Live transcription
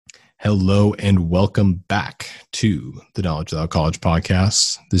Hello and welcome back to the Knowledge Without College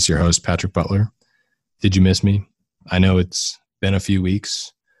podcast. This is your host, Patrick Butler. Did you miss me? I know it's been a few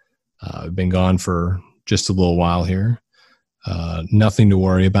weeks. I've been gone for just a little while here. Nothing to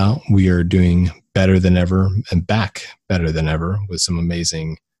worry about. We are doing better than ever and back better than ever with some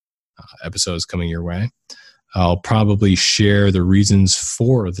amazing episodes coming your way. I'll probably share the reasons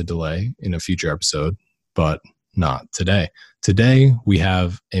for the delay in a future episode, but not today. Today, we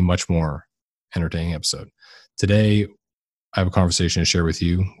have a much more entertaining episode. Today, I have a conversation to share with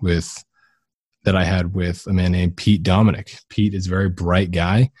you that I had with a man named Pete Dominick. Pete is a very bright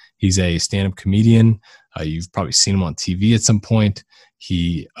guy. He's a stand-up comedian. You've probably seen him on TV at some point.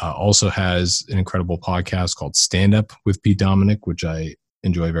 He also has an incredible podcast called Stand Up with Pete Dominick, which I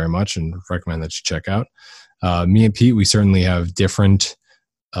enjoy very much and recommend that you check out. Me and Pete, we certainly have different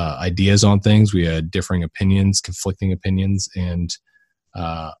ideas on things. We had differing opinions, conflicting opinions, and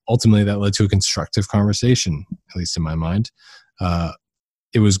ultimately that led to a constructive conversation, at least in my mind.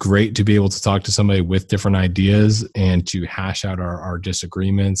 It was great to be able to talk to somebody with different ideas and to hash out our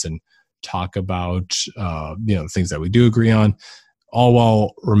disagreements and talk about things that we do agree on, all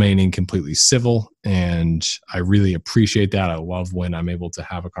while remaining completely civil. And I really appreciate that. I love when I'm able to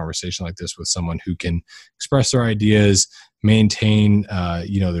have a conversation like this with someone who can express their ideas, maintain,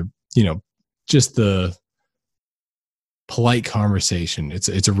 just the polite conversation.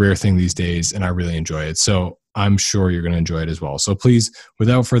 It's a rare thing these days, and I really enjoy it. So I'm sure you're going to enjoy it as well. So please,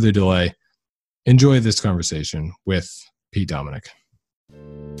 without further delay, enjoy this conversation with Pete Dominick.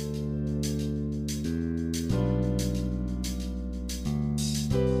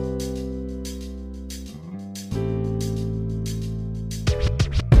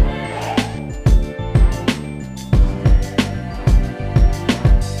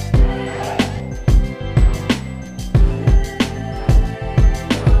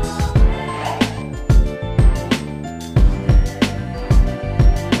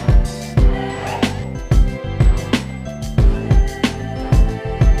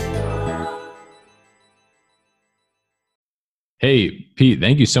 Hey, Pete,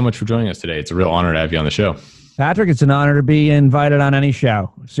 thank you so much for joining us today. It's a real honor to have you on the show. Patrick, it's an honor to be invited on any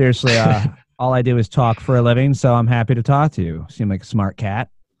show. Seriously, all I do is talk for a living, so I'm happy to talk to you. You seem like a smart cat.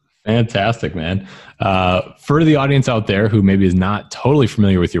 Fantastic, man. For the audience out there who maybe is not totally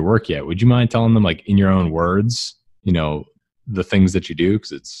familiar with your work yet, would you mind telling them, like, in your own words, the things that you do?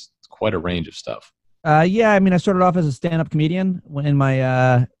 Because it's quite a range of stuff. I started off as a stand-up comedian in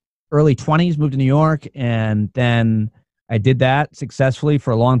my early 20s, moved to New York, and then I did that successfully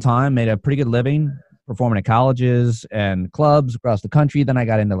for a long time, made a pretty good living performing at colleges and clubs across the country. Then I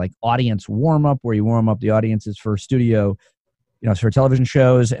got into like audience warm-up, where you warm up the audiences for studio, for television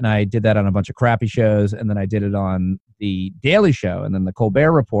shows. And I did that on a bunch of crappy shows. And then I did it on the Daily Show and then the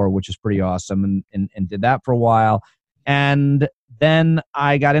Colbert Report, which is pretty awesome, and did that for a while. And then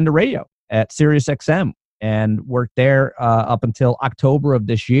I got into radio at Sirius XM and worked there up until October of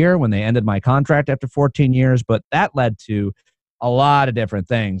this year when they ended my contract after 14 years. But that led to a lot of different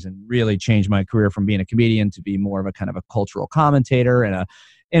things and really changed my career from being a comedian to be more of a kind of a cultural commentator and a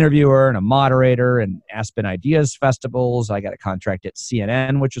interviewer and a moderator and Aspen Ideas festivals. I got a contract at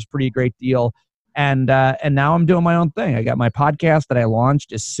CNN, which was a pretty great deal. And now I'm doing my own thing. I got my podcast that I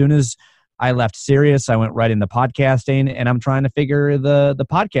launched as soon as I left Sirius. I went right into podcasting, and I'm trying to figure the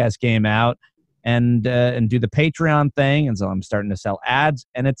podcast game out and do the Patreon thing. And so I'm starting to sell ads,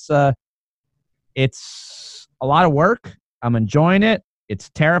 and it's a lot of work. I'm enjoying it. It's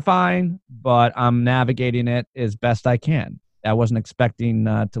terrifying, but I'm navigating it as best I can. I wasn't expecting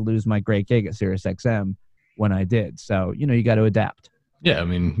to lose my great gig at Sirius XM when I did. So, you got to adapt. Yeah. I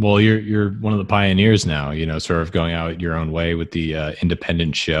mean, well, you're one of the pioneers now, sort of going out your own way with the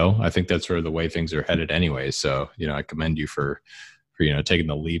independent show. I think that's sort of the way things are headed anyway. So, I commend you for taking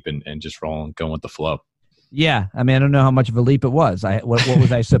the leap and just going with the flow. Yeah. I mean, I don't know how much of a leap it was. What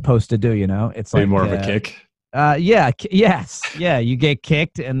was I supposed to do? It's maybe like more of a kick. Yes. Yeah. You get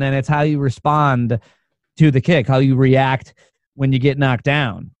kicked, and then it's how you respond to the kick, how you react when you get knocked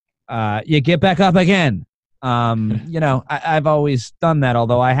down. You get back up again. I've always done that,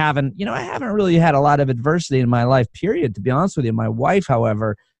 although I haven't really had a lot of adversity in my life, period, to be honest with you. My wife,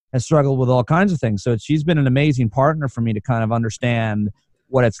 however, has struggled with all kinds of things. So she's been an amazing partner for me to kind of understand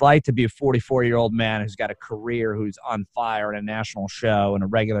what it's like to be a 44-year-old man who's got a career, who's on fire in a national show and a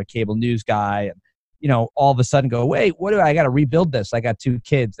regular cable news guy. And, all of a sudden go, wait, I got to rebuild this. I got 2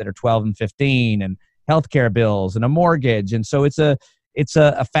 kids that are 12 and 15 and healthcare bills and a mortgage. And so it's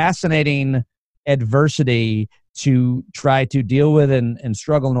a fascinating adversity to try to deal with and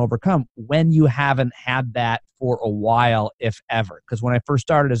struggle and overcome when you haven't had that for a while, if ever. Because when I first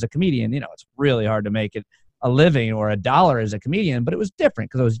started as a comedian, it's really hard to make it a living or a dollar as a comedian, but it was different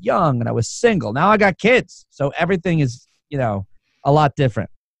because I was young and I was single. Now I got kids, so everything is, a lot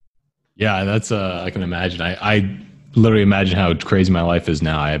different. Yeah, that's I can imagine. I literally imagine how crazy my life is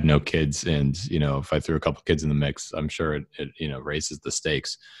now. I have no kids, and if I threw a couple kids in the mix, I'm sure it raises the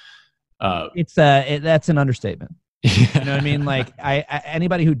stakes. That's an understatement. Yeah. You know what I mean? Like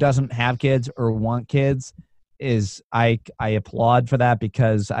anybody who doesn't have kids or want kids I applaud for that,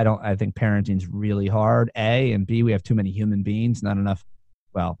 because I think parenting's really hard. A, and B, we have too many human beings, not enough.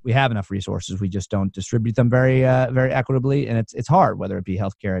 Well, we have enough resources. We just don't distribute them very equitably. And it's hard, whether it be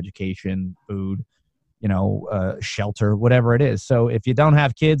healthcare, education, food, shelter, whatever it is. So if you don't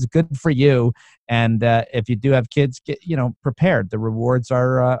have kids, good for you. And if you do have kids, get prepared. The rewards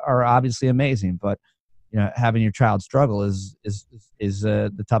are obviously amazing, but having your child struggle is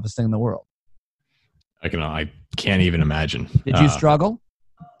the toughest thing in the world. I can't even imagine. Did you struggle?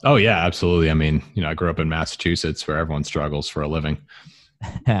 Oh yeah, absolutely. I mean, I grew up in Massachusetts, where everyone struggles for a living.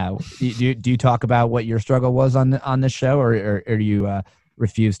 Do you talk about what your struggle was on this show, or do you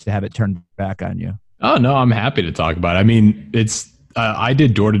refuse to have it turned back on you? Oh no, I'm happy to talk about it. I mean, it's I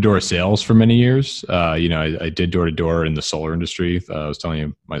did door-to-door sales for many years. I did door-to-door in the solar industry. I was telling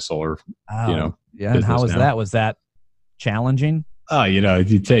you my solar. Yeah. And how was that? Was that challenging? Oh,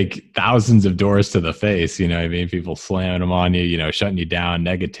 you take thousands of doors to the face, people slamming them on you, shutting you down,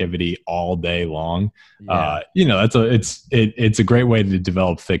 negativity all day long. Yeah. It's a great way to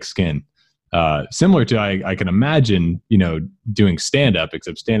develop thick skin. Similar to, I can imagine, doing stand-up,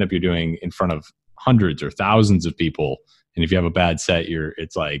 except stand-up you're doing in front of hundreds or thousands of people. And if you have a bad set,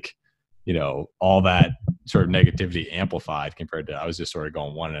 it's like, all that sort of negativity amplified compared to, I was just sort of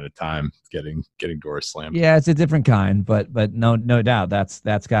going one at a time, getting doors slammed. Yeah, it's a different kind, but no doubt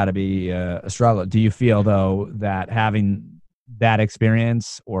that's got to be a struggle. Do you feel though that having that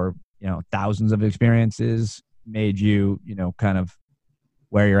experience, or thousands of experiences, made you kind of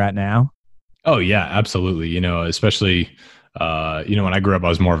where you're at now? Oh yeah, absolutely. Especially when I grew up, I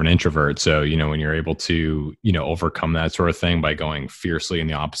was more of an introvert. So, when you're able to, overcome that sort of thing by going fiercely in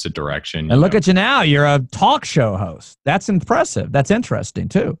the opposite direction. And look at you now, you're a talk show host. That's impressive. That's interesting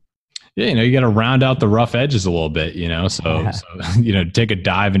too. Yeah. You got to round out the rough edges a little bit, so take a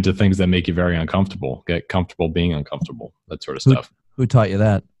dive into things that make you very uncomfortable, get comfortable being uncomfortable, that sort of stuff. Who taught you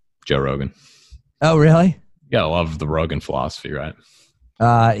that? Joe Rogan. Oh, really? You gotta love the Rogan philosophy, right?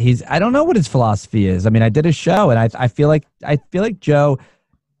 I don't know what his philosophy is. I mean, I did a show, and I feel like Joe,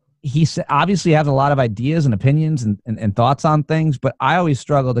 he obviously has a lot of ideas and opinions and thoughts on things, but I always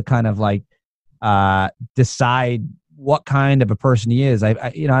struggle to kind of like decide what kind of a person he is.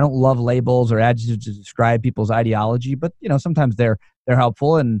 I don't love labels or adjectives to describe people's ideology, but sometimes they're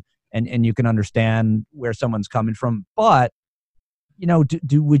helpful and you can understand where someone's coming from. But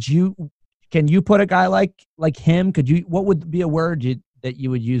can you put a guy like him? What would be a word that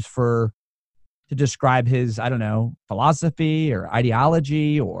you would use to describe his, I don't know, philosophy or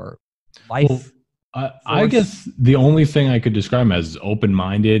ideology or life? Well, I guess the only thing I could describe him as is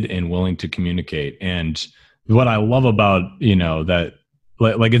open-minded and willing to communicate. And what I love about, that,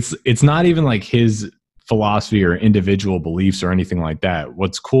 like it's not even like his philosophy or individual beliefs or anything like that.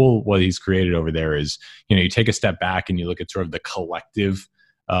 What's cool, what he's created over there is, you take a step back and you look at sort of the collective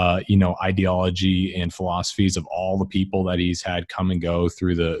ideology and philosophies of all the people that he's had come and go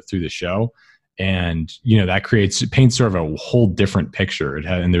through the show. And, that paints sort of a whole different picture.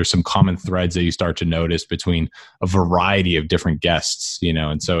 And there's some common threads that you start to notice between a variety of different guests,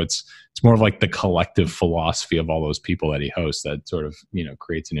 and so it's more of like the collective philosophy of all those people that he hosts that sort of,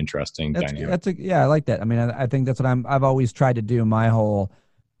 creates an interesting dynamic. I like that. I mean, I think that's what I've always tried to do my whole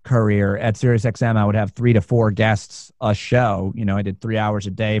career at SiriusXM. I would have 3 to 4 guests a show. I did 3 hours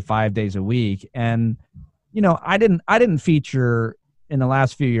a day, 5 days a week. And, I didn't feature in the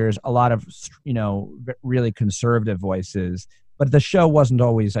last few years a lot of, really conservative voices, but the show wasn't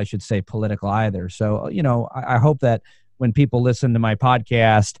always, I should say, political either. So, I hope that when people listen to my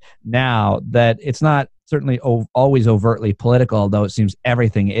podcast now, that it's not certainly always overtly political, although it seems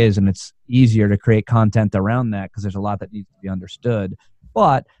everything is, and it's easier to create content around that because there's a lot that needs to be understood.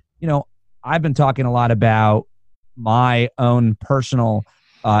 But, I've been talking a lot about my own personal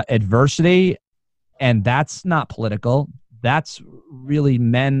adversity, and that's not political. That's really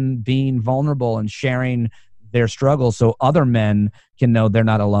men being vulnerable and sharing their struggles so other men can know they're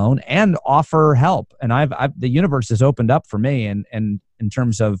not alone and offer help. And the universe has opened up for me, and in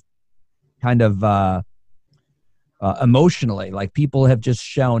terms of kind of emotionally. Like people have just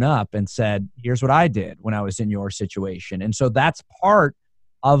shown up and said, here's what I did when I was in your situation. And so that's part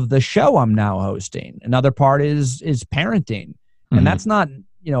of the show I'm now hosting. Another part is parenting. And that's not,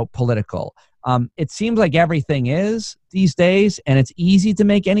 political. It seems like everything is these days, and it's easy to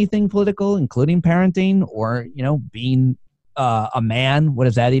make anything political, including parenting or, being a man. What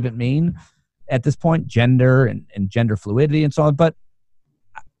does that even mean at this point? Gender and gender fluidity and so on. But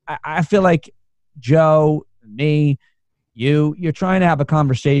I feel like Joe, me, you're trying to have a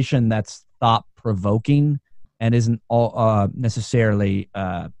conversation that's thought-provoking and isn't all necessarily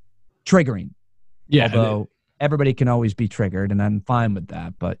triggering. Yeah. Although everybody can always be triggered, and I'm fine with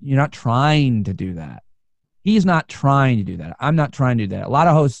that. But you're not trying to do that. He's not trying to do that. I'm not trying to do that. A lot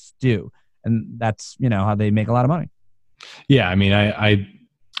of hosts do, and that's how they make a lot of money. Yeah, I mean,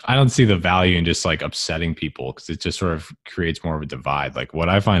 I don't see the value in just like upsetting people, because it just sort of creates more of a divide. Like what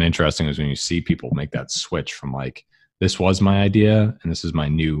I find interesting is when you see people make that switch from like, this was my idea and this is my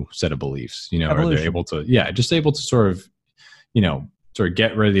new set of beliefs, or they're able to, just able to sort of, sort of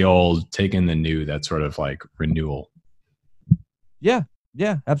get rid of the old, take in the new, that sort of like renewal. Yeah,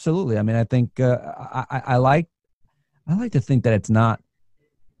 absolutely. I mean, I think I like to think that it's not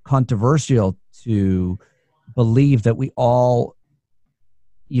controversial to believe that we all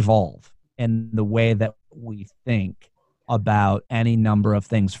evolve in the way that we think about any number of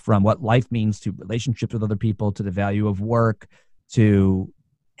things, from what life means to relationships with other people, to the value of work, to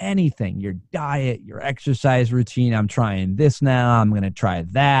anything, your diet, your exercise routine. I'm trying this now. I'm going to try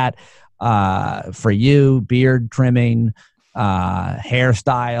that. For you, beard trimming,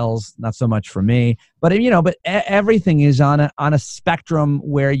 hairstyles, not so much for me, but everything is on a spectrum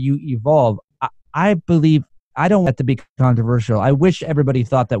where you evolve. I believe, I don't want it to be controversial. I wish everybody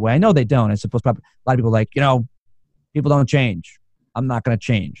thought that way. I know they don't. I suppose probably a lot of people people don't change. I'm not going to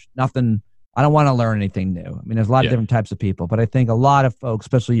change. Nothing. I don't want to learn anything new. I mean, there's a lot of different types of people, but I think a lot of folks,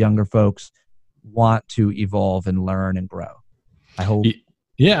 especially younger folks, want to evolve and learn and grow. I hope.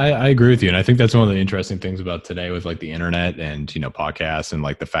 Yeah, I agree with you. And I think that's one of the interesting things about today with like the internet and, podcasts, and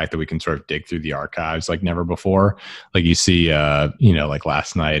like the fact that we can sort of dig through the archives like never before. Like you see, like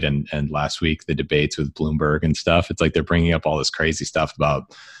last night and last week, the debates with Bloomberg and stuff. It's like they're bringing up all this crazy stuff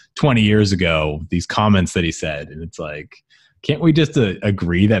about 20 years ago, these comments that he said. And it's like, can't we just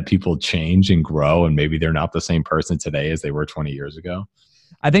agree that people change and grow, and maybe they're not the same person today as they were 20 years ago?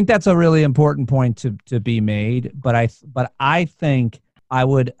 I think that's a really important point to be made. But I think I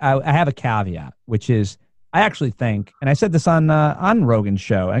have a caveat, which is I actually think, and I said this on Rogan's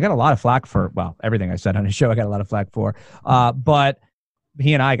show, and I got a lot of flack for, well, everything I said on his show, I got a lot of flack for, but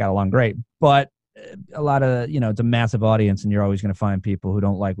he and I got along great. But a lot of, it's a massive audience, and you're always going to find people who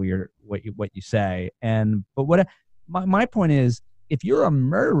don't like what you say. But what my point is, if you're a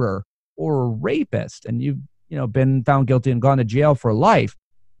murderer or a rapist and you've been found guilty and gone to jail for life,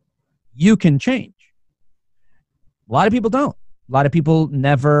 you can change. A lot of people don't. A lot of people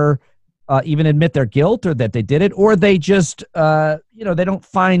never even admit their guilt or that they did it, or they just, they don't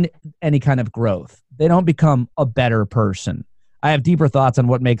find any kind of growth. They don't become a better person. I have deeper thoughts on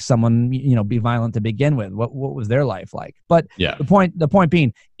what makes someone, be violent to begin with. What was their life like? But the point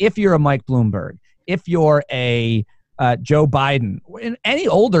being, if you're a Mike Bloomberg, if you're a Joe Biden, any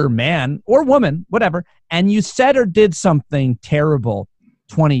older man or woman, whatever, and you said or did something terrible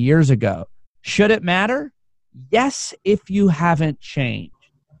 20 years ago, should it matter? Yes, if you haven't changed.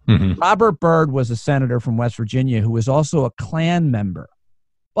 Mm-hmm. Robert Byrd was a senator from West Virginia who was also a Klan member,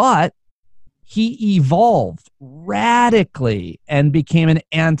 but he evolved radically and became an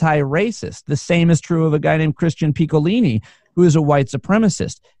anti-racist. The same is true of a guy named Christian Piccolini, who is a white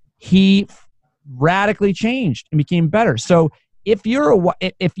supremacist. He radically changed and became better. So if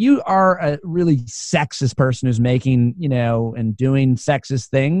you are a really sexist person who's making, and doing sexist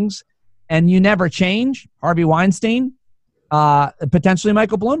things, and you never change, Harvey Weinstein, potentially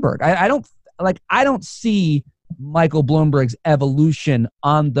Michael Bloomberg. I don't see Michael Bloomberg's evolution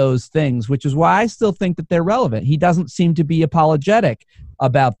on those things, which is why I still think that they're relevant. He doesn't seem to be apologetic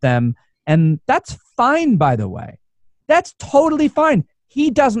about them, and that's fine, by the way. That's totally fine.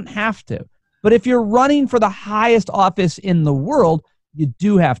 He doesn't have to. But if you're running for the highest office in the world, you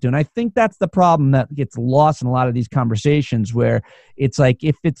do have to. And I think that's the problem that gets lost in a lot of these conversations, where it's like,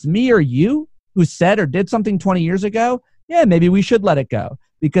 if it's me or you who said or did something 20 years ago, yeah, maybe we should let it go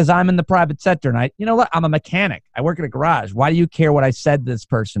because I'm in the private sector. And I'm a mechanic. I work at a garage. Why do you care what I said to this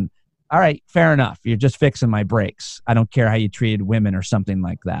person? All right, fair enough. You're just fixing my brakes. I don't care how you treated women or something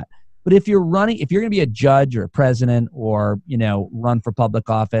like that. But if you're going to be a judge or a president or, run for public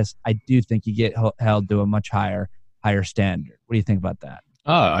office, I do think you get held to a much higher standard. What do you think about that?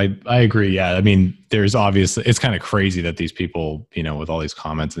 I agree. Yeah. I mean, there's obviously, it's kind of crazy that these people, with all these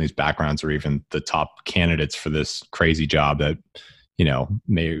comments and these backgrounds are even the top candidates for this crazy job that,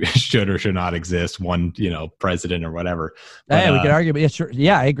 may should or should not exist. One, president or whatever. But, Hey, we could argue, but yeah, sure.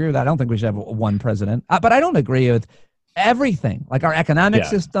 Yeah, I agree with that. I don't think we should have one president, but I don't agree with everything, like our economic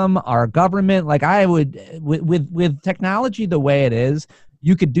system, our government. Like I would, with technology the way it is,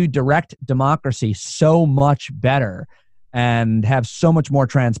 you could do direct democracy so much better and have so much more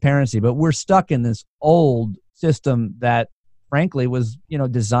transparency. But we're stuck in this old system that, frankly, was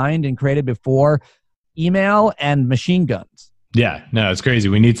designed and created before email and machine guns. Yeah, no, it's crazy.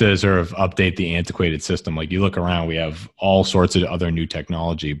 We need to sort of update the antiquated system. Like you look around, we have all sorts of other new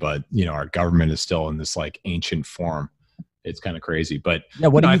technology, but our government is still in this like ancient form. It's kind of crazy. But yeah,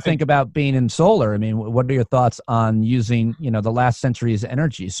 what do you think about being in solar? I mean, what are your thoughts on using the last century's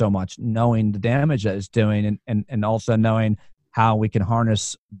energy so much, knowing the damage that it's doing, and also knowing how we can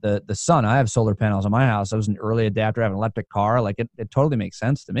harness the sun? I have solar panels on my house. I was an early adapter. I have an electric car. Like it totally makes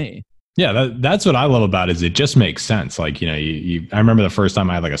sense to me. Yeah, that's what I love about it, is it just makes sense. Like, I remember the first time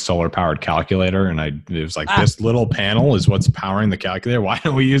I had like a solar powered calculator, and it was like, this little panel is what's powering the calculator. Why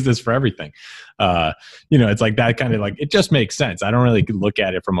don't we use this for everything? It's like that kind of like, it just makes sense. I don't really look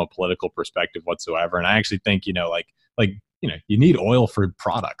at it from a political perspective whatsoever. And I actually think, you need oil for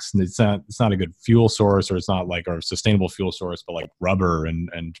products, and it's not a good fuel source, or it's not like a sustainable fuel source, but like rubber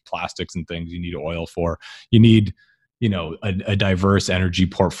and plastics and things you need oil for. You need, a diverse energy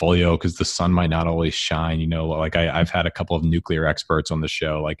portfolio, because the sun might not always shine. Like I've had a couple of nuclear experts on the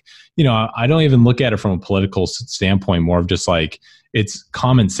show. Like, I don't even look at it from a political standpoint, more of just like, it's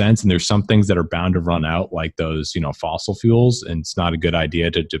common sense. And there's some things that are bound to run out, like those, fossil fuels. And it's not a good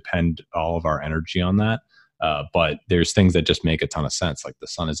idea to depend all of our energy on that. But there's things that just make a ton of sense. Like the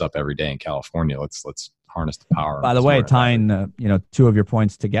sun is up every day in California. Let's harness the power. By the way, tying two of your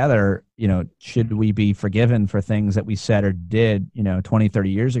points together, should we be forgiven for things that we said or did 20, 30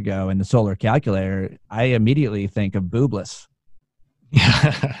 years ago in the solar calculator? I immediately think of boobless.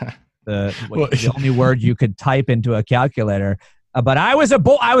 The only word you could type into a calculator. But I was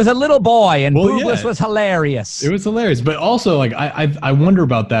a little boy, and boobless was hilarious. It was hilarious, but also like I wonder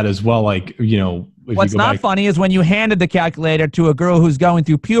about that as well. Like what's not funny is when you handed the calculator to a girl who's going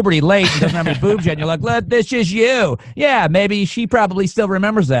through puberty late and doesn't have any boobs yet, and you're like, "Look, this is you." Yeah, maybe she probably still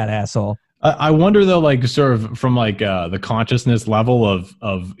remembers that, asshole. I wonder though, like sort of from like the consciousness level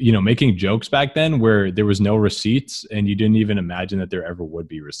of making jokes back then, where there was no receipts and you didn't even imagine that there ever would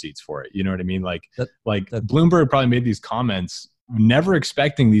be receipts for it. You know what I mean? Like Bloomberg probably made these comments never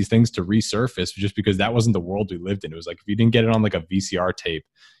expecting these things to resurface, just because that wasn't the world we lived in. It was like, if you didn't get it on like a VCR tape,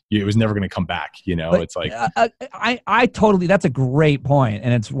 it was never going to come back. But, it's like, I totally, that's a great point,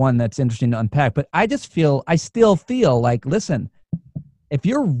 and it's one that's interesting to unpack. But I still feel like, listen, if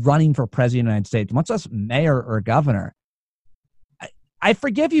you're running for president of the United States, much less mayor or governor, I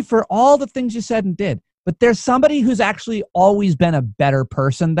forgive you for all the things you said and did, but there's somebody who's actually always been a better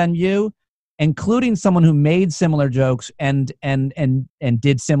person than you, including someone who made similar jokes and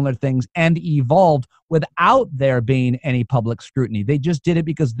did similar things and evolved without there being any public scrutiny. They just did it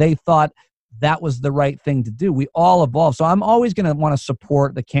because they thought that was the right thing to do. We all evolve. So I'm always going to want to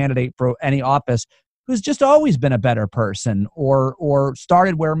support the candidate for any office who's just always been a better person, or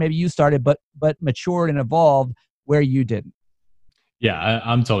started where maybe you started, but matured and evolved where you didn't. Yeah,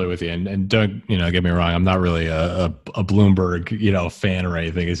 I'm totally with you. And don't, get me wrong, I'm not really a Bloomberg, fan or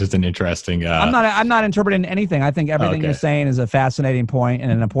anything. It's just an interesting. I'm not interpreting anything. I think everything you're saying is a fascinating point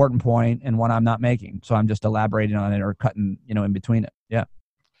and an important point, and one I'm not making. So I'm just elaborating on it or cutting, in between it. Yeah.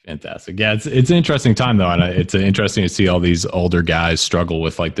 Fantastic. Yeah, it's an interesting time though, and it's interesting to see all these older guys struggle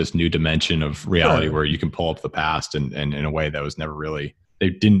with like this new dimension of reality, where you can pull up the past and in a way that was never really. They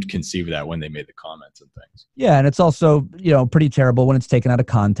didn't conceive of that when they made the comments and things. Yeah, and it's also pretty terrible when it's taken out of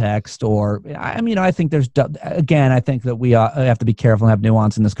context. Or I think there's again, I think that we have to be careful and have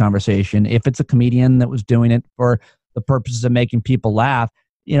nuance in this conversation. If it's a comedian that was doing it for the purposes of making people laugh,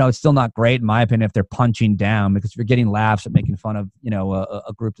 it's still not great in my opinion if they're punching down, because if you're getting laughs at making fun of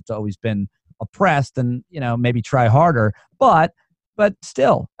a group that's always been oppressed, and maybe try harder, but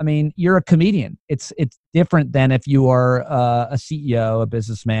still, I mean, you're a comedian. It's different than if you are a CEO, a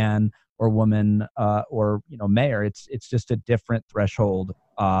businessman, or woman, or mayor. It's just a different threshold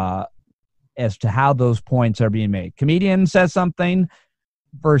as to how those points are being made. Comedian says something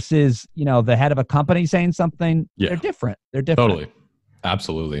versus the head of a company saying something. Yeah. They're different. Totally,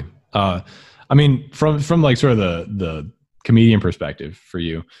 absolutely. I mean, from like sort of the comedian perspective for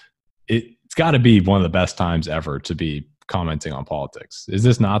you, it's got to be one of the best times ever to be commenting on politics. Is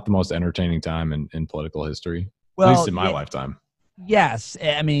this not the most entertaining time in political history? Well, at least in my lifetime. Yes,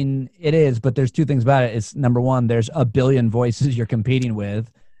 I mean it is, but there's two things about it. It's number one, there's a billion voices you're competing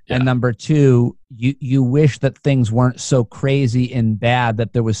with, and Yeah. number two, you wish that things weren't so crazy and bad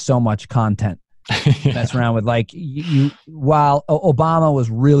that there was so much content to mess around with. Like while Obama was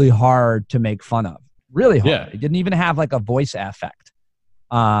really hard to make fun of, really hard. Yeah. He didn't even have like a voice affect,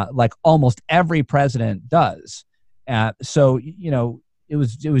 like almost every president does. So it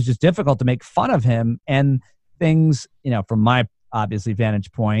was just difficult to make fun of him, and things from my obviously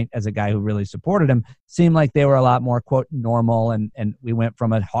vantage point as a guy who really supported him seemed like they were a lot more quote normal, and we went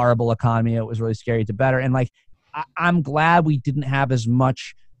from a horrible economy, it was really scary, to better. And like I'm glad we didn't have as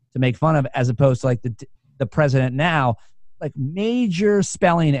much to make fun of, as opposed to like the president now, like major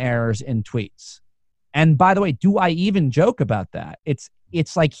spelling errors in tweets. And by the way, do I even joke about that? It's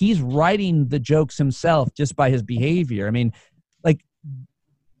like he's writing the jokes himself just by his behavior. I mean, like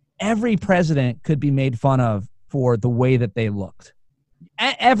every president could be made fun of for the way that they looked.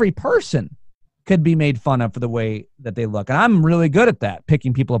 Every person could be made fun of for the way that they look. And I'm really good at that,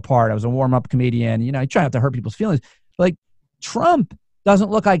 picking people apart. I was a warm-up comedian. I try not to hurt people's feelings. Like Trump doesn't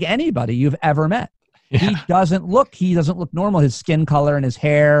look like anybody you've ever met. Yeah. He doesn't look normal. His skin color and his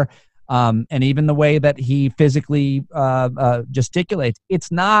hair, and even the way that he physically gesticulates,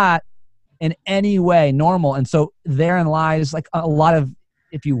 it's not in any way normal. And so therein lies like a lot of,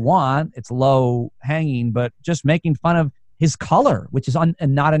 if you want, it's low hanging, but just making fun of his color, which is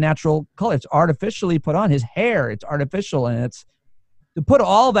not a natural color. It's artificially put on. His hair, it's artificial. And it's to put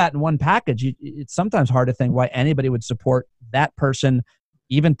all that in one package. It's sometimes hard to think why anybody would support that person,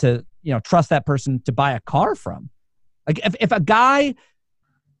 even to, trust that person to buy a car from. Like if a guy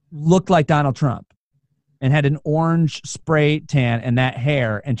looked like Donald Trump and had an orange spray tan and that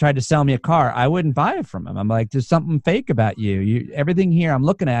hair and tried to sell me a car, I wouldn't buy it from him. I'm like, there's something fake about you. Everything here I'm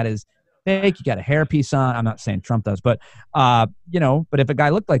looking at is fake. You got a hairpiece on. I'm not saying Trump does, but but if a guy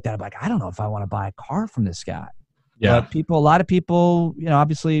looked like that, I'm like, I don't know if I want to buy a car from this guy. Yeah. But a lot of people,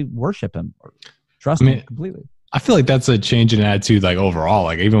 obviously worship him or trust him completely. I feel like that's a change in attitude, like overall.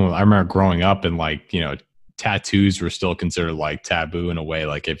 Like even when I remember growing up and like, tattoos were still considered like taboo in a way.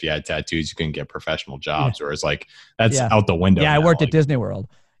 Like if you had tattoos, you couldn't get professional jobs, whereas like that's out the window. Yeah, now. I worked at Disney World.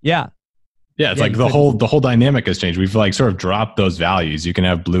 Yeah. Yeah, it's like the whole dynamic has changed. We've like sort of dropped those values. You can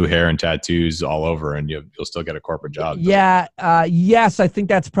have blue hair and tattoos all over, and you'll still get a corporate job. Yeah, yes, I think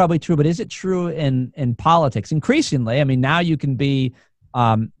that's probably true. But is it true in politics? Increasingly, I mean, now you can be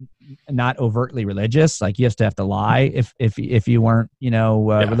not overtly religious. Like you used to have to lie if you weren't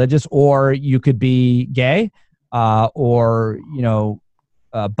religious, or you could be gay, or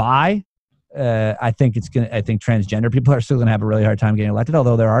bi. I think transgender people are still going to have a really hard time getting elected,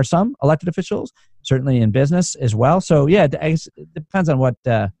 although there are some elected officials, certainly in business as well. So yeah, it depends on what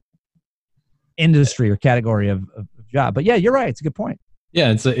industry or category of job. But yeah, you're right. It's a good point.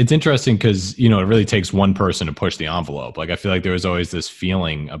 Yeah, it's interesting because it really takes one person to push the envelope. Like I feel like there was always this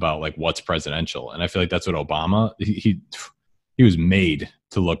feeling about like what's presidential, and I feel like that's what Obama he was made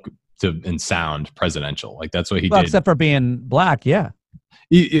to look and sound presidential. Like that's what he did, except for being black. Yeah.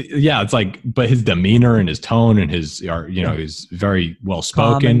 Yeah, it's like, but his demeanor and his tone and his, he's very well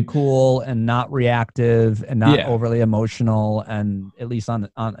spoken, calm and cool, and not reactive, and not overly emotional, and at least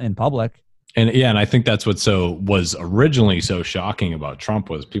in public. And I think that's what was originally so shocking about Trump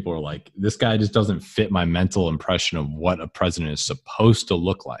was people were like, this guy just doesn't fit my mental impression of what a president is supposed to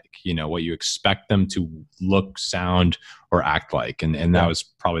look like. What you expect them to look, sound, or act like, and that was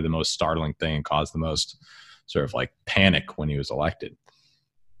probably the most startling thing and caused the most sort of like panic when he was elected.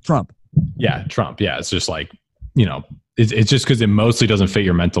 Trump. Yeah, Trump. Yeah, it's just like, it's just because it mostly doesn't fit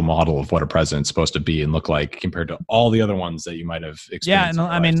your mental model of what a president's supposed to be and look like compared to all the other ones that you might have experienced. Yeah, no,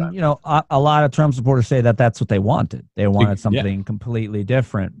 I mean, a lot of Trump supporters say that that's what they wanted. They wanted something completely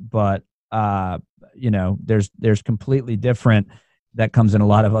different, but there's completely different that comes in a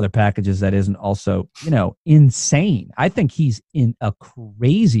lot of other packages that isn't also, insane. I think he's a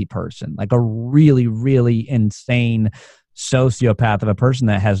crazy person, like a really, really insane sociopath of a person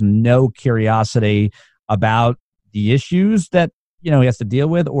that has no curiosity about the issues that he has to deal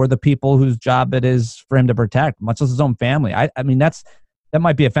with, or the people whose job it is for him to protect, much less his own family. I mean that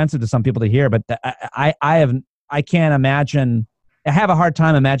might be offensive to some people to hear, but I can't imagine. I have a hard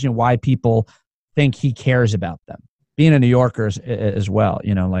time imagining why people think he cares about them. Being a New Yorker as well,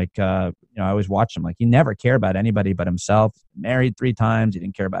 I always watch him. Like he never cared about anybody but himself. Married 3 times, he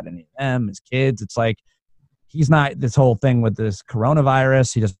didn't care about any of them, his kids. It's like he's not this whole thing with this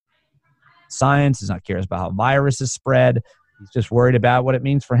coronavirus. He doesn't science. He's not curious about how viruses spread. He's just worried about what it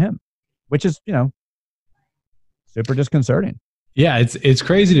means for him, which is, super disconcerting. Yeah, it's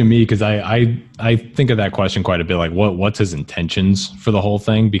crazy to me because I think of that question quite a bit. Like, what's his intentions for the whole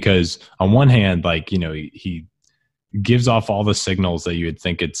thing? Because on one hand, like, he gives off all the signals that you would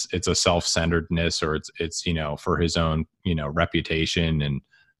think it's a self-centeredness, or it's for his own reputation and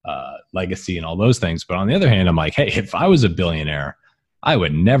legacy and all those things. But on the other hand, I'm like, hey, if I was a billionaire, I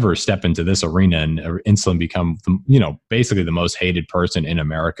would never step into this arena and instantly become basically the most hated person in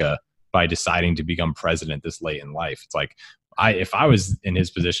America by deciding to become president this late in life. It's like, if I was in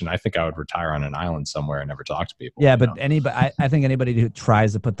his position, I think I would retire on an island somewhere and never talk to people. Yeah, but I think anybody who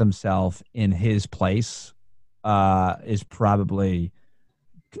tries to put themselves in his place is probably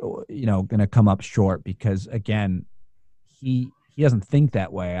going to come up short, because again, he doesn't think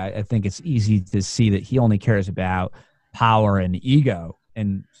that way. I think it's easy to see that he only cares about power and ego.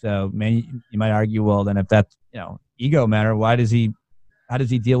 And so you might argue, well, then if that's ego matter, how does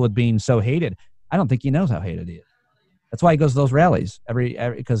he deal with being so hated? I don't think he knows how hated he is. That's why he goes to those rallies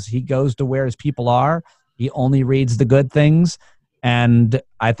because he goes to where his people are. He only reads the good things. And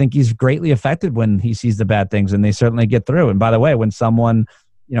I think he's greatly affected when he sees the bad things, and they certainly get through. And by the way, when someone,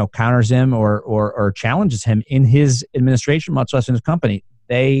 counters him or challenges him in his administration, much less in his company,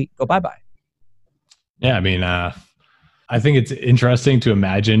 they go bye-bye. Yeah. I mean, I think it's interesting to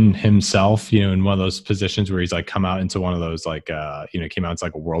imagine himself, in one of those positions where he's like come out into one of those, like, came out into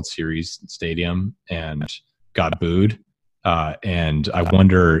like a World Series stadium and got booed. And I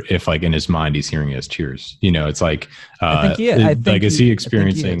wonder if, like, in his mind, he's hearing his cheers. It's like, is he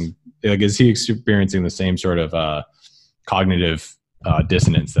experiencing the same sort of cognitive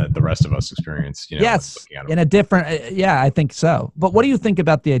dissonance that the rest of us experience? Yes, in a different. I think so. But what do you think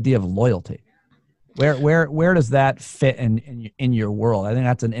about the idea of loyalty? Where does that fit in your world? I think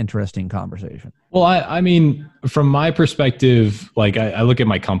that's an interesting conversation. Well, I mean, from my perspective, like I look at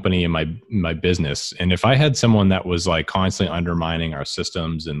my company and my business, and if I had someone that was like constantly undermining our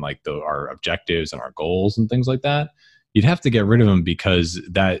systems and like our objectives and our goals and things like that, you'd have to get rid of them, because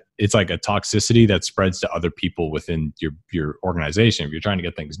that it's like a toxicity that spreads to other people within your organization. If you're trying to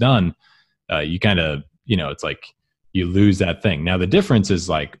get things done, you kind of, it's like you lose that thing. Now, the difference is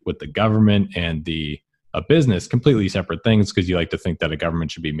like with the government and a business, completely separate things, because you like to think that a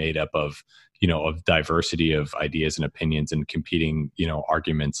government should be made up of, of diversity of ideas and opinions and competing,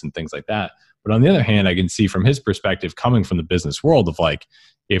 arguments and things like that. But on the other hand, I can see from his perspective, coming from the business world, of like,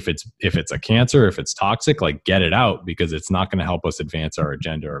 if it's a cancer, if it's toxic, like, get it out, because it's not going to help us advance our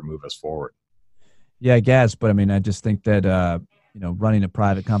agenda or move us forward. Yeah, I guess. But I mean, I just think that, running a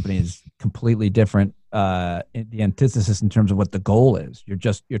private company is completely different. The antithesis in terms of what the goal is.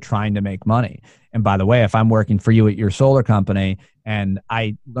 You're trying to make money. And by the way, if I'm working for you at your solar company and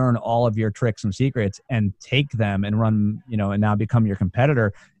I learn all of your tricks and secrets and take them and run, and now become your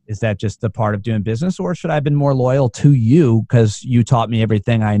competitor, is that just a part of doing business, or should I have been more loyal to you because you taught me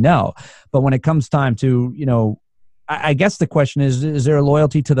everything I know? But when it comes time to, I guess the question is there a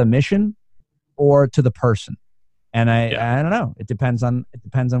loyalty to the mission or to the person? And I don't know. It depends on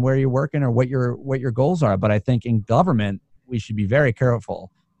where you're working or what your goals are. But I think in government, we should be very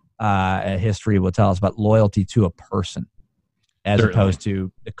careful. History will tell us about loyalty to a person, as opposed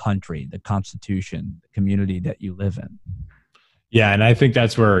to the country, the Constitution, the community that you live in. Yeah, and I think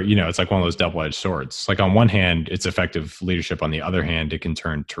that's where, it's like one of those double-edged swords. Like, on one hand, it's effective leadership. On the other hand, it can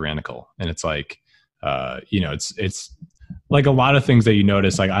turn tyrannical. And it's like, it's like a lot of things that you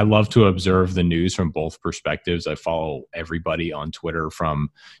notice. Like, I love to observe the news from both perspectives. I follow everybody on Twitter, from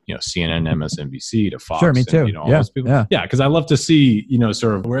CNN, MSNBC to Fox. Sure, me too. And, all those people. Yeah, because I love to see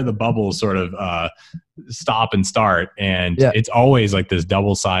sort of where the bubbles sort of stop and start, and it's always like this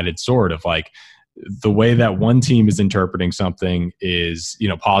double-sided sword of like, the way that one team is interpreting something is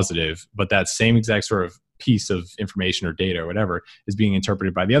positive, but that same exact sort of piece of information or data or whatever is being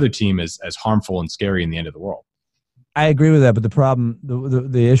interpreted by the other team as harmful and scary in the end of the world. I agree with that, but the problem,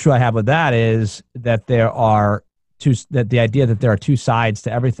 the issue I have with that is that the idea that there are two sides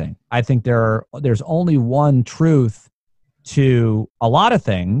to everything. I think there's only one truth to a lot of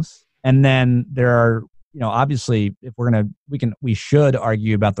things, and then there are, obviously, if we should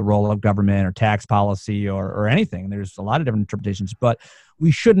argue about the role of government or tax policy or anything. There's a lot of different interpretations, but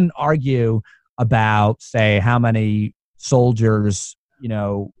we shouldn't argue about, say, how many soldiers,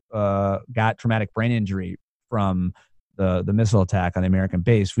 got traumatic brain injury from the missile attack on the American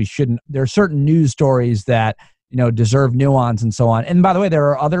base. There are certain news stories that, deserve nuance and so on. And by the way, there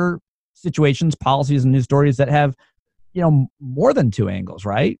are other situations, policies, and news stories that have, more than two angles,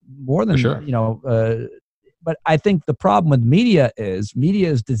 right? More than, sure. But I think the problem with media is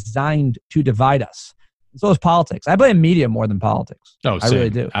designed to divide us. So is politics. I blame media more than politics. Oh, I really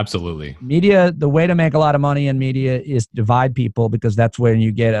do. Absolutely. Media, the way to make a lot of money in media is divide people, because that's when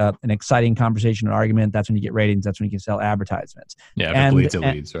you get an exciting conversation and argument. That's when you get ratings. That's when you can sell advertisements. Yeah, if it bleeds, it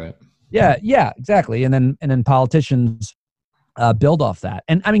leads, right? Yeah, exactly. And then politicians build off that.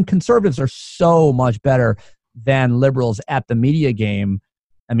 And I mean, conservatives are so much better than liberals at the media game.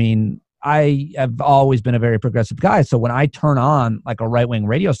 I mean, I have always been a very progressive guy. So when I turn on like a right-wing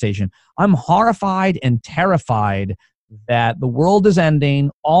radio station, I'm horrified and terrified that the world is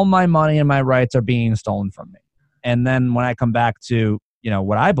ending. All my money and my rights are being stolen from me. And then when I come back to,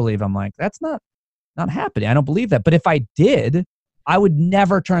 what I believe, I'm like, that's not happening. I don't believe that. But if I did, I would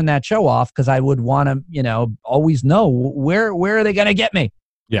never turn that show off, because I would want to, always know where are they going to get me?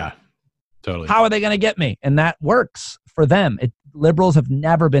 Yeah, totally. How are they going to get me? And that works for them. Liberals have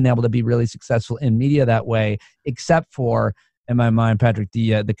never been able to be really successful in media that way, except for, in my mind, Patrick,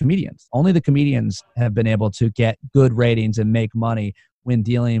 the comedians. Only the comedians have been able to get good ratings and make money when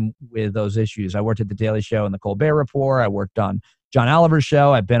dealing with those issues. I worked at The Daily Show and The Colbert Report. I worked on John Oliver's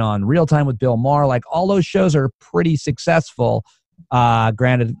show. I've been on Real Time with Bill Maher. Like, all those shows are pretty successful.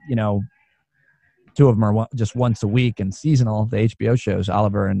 Granted, two of them are just once a week and seasonal, the HBO shows,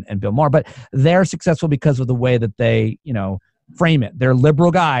 Oliver and Bill Maher. But they're successful because of the way that they, frame it. They're liberal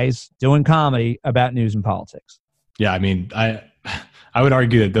guys doing comedy about news and politics. Yeah, I mean, I would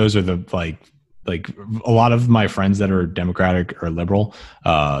argue that those are the like a lot of my friends that are Democratic or liberal,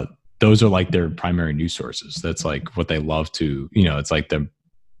 those are like their primary news sources. That's like what they love to, it's like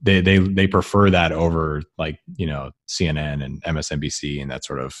they prefer that over like, CNN and MSNBC and that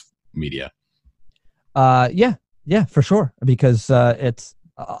sort of media. Yeah, for sure. Because it's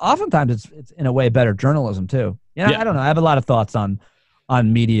oftentimes it's in a way better journalism too. Yeah, I don't know. I have a lot of thoughts on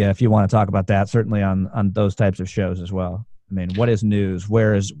media. If you want to talk about that, certainly on those types of shows as well. I mean, what is news?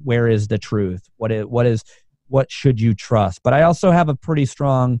 Where is the truth? What should you trust? But I also have a pretty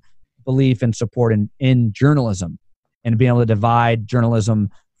strong belief and support in journalism, and being able to divide journalism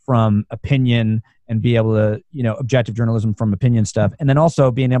from opinion, and be able to, objective journalism from opinion stuff. And then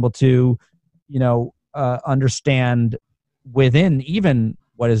also being able to, understand within even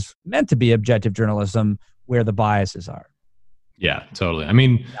what is meant to be objective journalism, where the biases are. Yeah, totally. I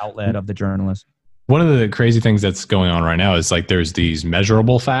mean, the outlet of the journalist. One of the crazy things that's going on right now is like there's these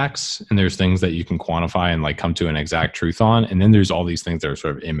measurable facts, and there's things that you can quantify and like come to an exact truth on. And then there's all these things that are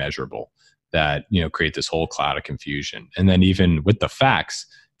sort of immeasurable that, create this whole cloud of confusion. And then even with the facts,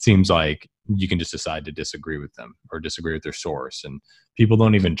 it seems like you can just decide to disagree with them or disagree with their source. And people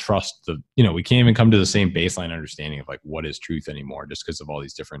don't even trust we can't even come to the same baseline understanding of like what is truth anymore, just because of all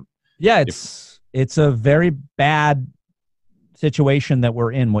these different. Yeah, it's a very bad situation that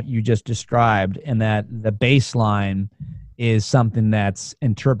we're in, what you just described, and that the baseline is something that's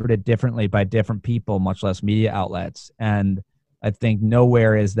interpreted differently by different people, much less media outlets. And I think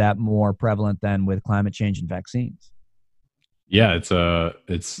nowhere is that more prevalent than with climate change and vaccines. Yeah, it's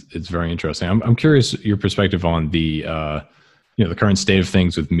very interesting. I'm curious your perspective on the the current state of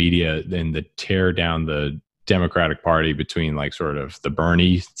things with media and the tear down the Democratic Party between like sort of the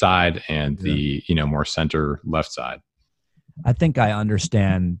Bernie side and the more center left side. I think I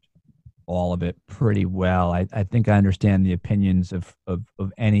understand all of it pretty well. I think I understand the opinions of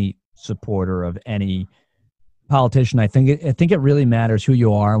any supporter of any politician. I think it really matters who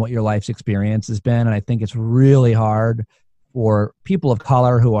you are and what your life's experience has been. And I think it's really hard for people of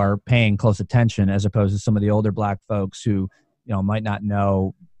color who are paying close attention, as opposed to some of the older black folks who, might not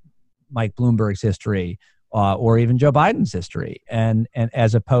know Mike Bloomberg's history or even Joe Biden's history. And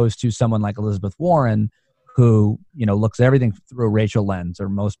as opposed to someone like Elizabeth Warren, who, looks at everything through a racial lens, or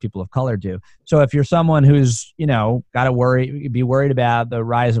most people of color do. So if you're someone who's, got to be worried about the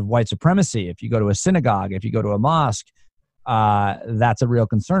rise of white supremacy, if you go to a synagogue, if you go to a mosque, that's a real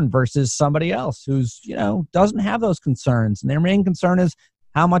concern, versus somebody else who's, doesn't have those concerns. And their main concern is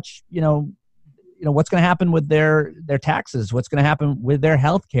how much, what's going to happen with their taxes, what's going to happen with their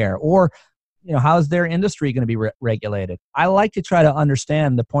health care, or, how's their industry going to be regulated. I like to try to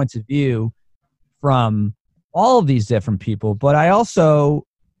understand the points of view from all of these different people. But I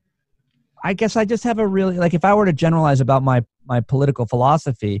guess I just have a really, like, if I were to generalize about my political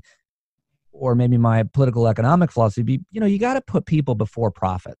philosophy, or maybe my political economic philosophy, you got to put people before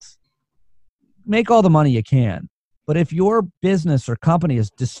profits. Make all the money you can. But if your business or company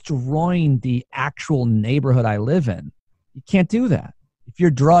is destroying the actual neighborhood I live in, you can't do that. If your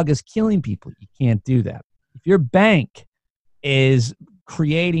drug is killing people, you can't do that. If your bank is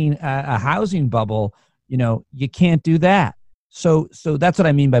creating a housing bubble, you can't do that. So that's what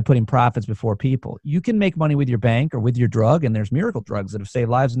I mean by putting profits before people. You can make money with your bank or with your drug, and there's miracle drugs that have saved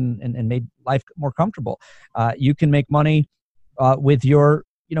lives and made life more comfortable. You can make money with your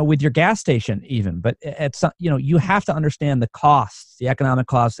gas station even, but you have to understand the costs, the economic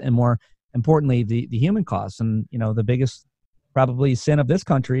costs, and more importantly, the human costs. And the biggest probably sin of this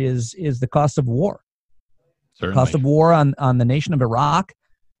country is the cost of war. Certainly. Cost of war on the nation of Iraq.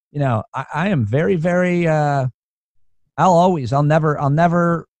 I am very, very. I'll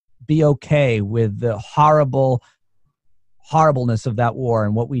never be okay with the horribleness of that war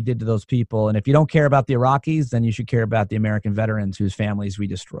and what we did to those people. And if you don't care about the Iraqis, then you should care about the American veterans whose families we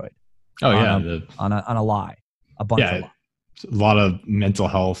destroyed. Oh yeah, on a lie, a bunch of lies. A lot of mental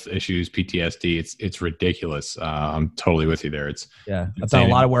health issues, PTSD. It's ridiculous. I'm totally with you there. I've done a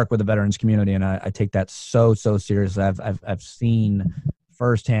lot of work with the veterans community, and I take that so seriously. I've seen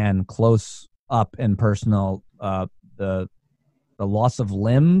firsthand, close up and personal, the loss of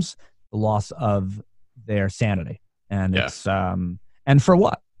limbs, the loss of their sanity, and it's and for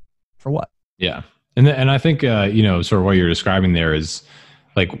what? Yeah, and I think sort of what you're describing there is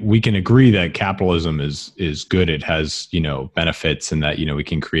like we can agree that capitalism is good. It has benefits, and that we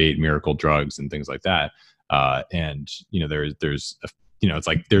can create miracle drugs and things like that. And there's it's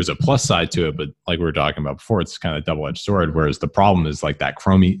like there's a plus side to it, but like we were talking about before, it's kind of a double-edged sword. Whereas the problem is like that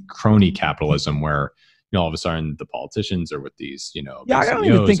crony capitalism where all of a sudden the politicians are with these, I don't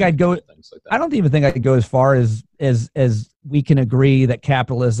even think I'd go. I don't even think I'd go as far as we can agree that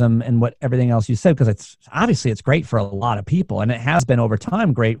capitalism and what everything else you said, because it's obviously it's great for a lot of people, and it has been over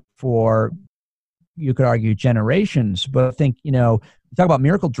time great for, you could argue, generations. But I think we talk about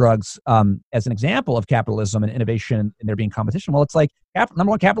miracle drugs as an example of capitalism and innovation and there being competition. Well, it's like number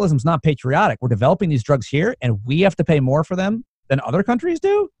one, capitalism is not patriotic. We're developing these drugs here, and we have to pay more for them than other countries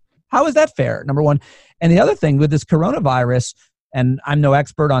do. How is that fair? Number one. And the other thing with this coronavirus, and I'm no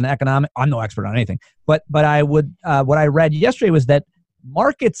expert on anything, but I would, what I read yesterday was that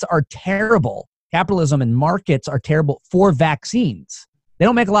markets are terrible. Capitalism and markets are terrible for vaccines. They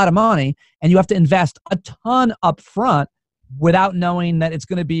don't make a lot of money, and you have to invest a ton up front without knowing that it's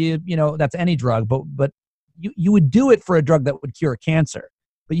going to be, that's any drug, but you would do it for a drug that would cure cancer,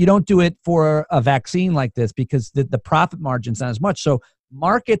 but you don't do it for a vaccine like this because the profit margin's not as much. So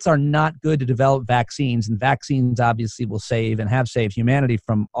markets are not good to develop vaccines, and vaccines obviously will save and have saved humanity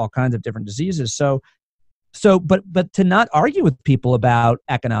from all kinds of different diseases. But to not argue with people about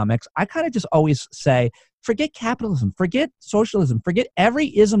economics, I kind of just always say, forget capitalism, forget socialism, forget every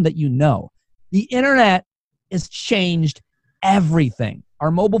ism that you know. The internet has changed everything. Our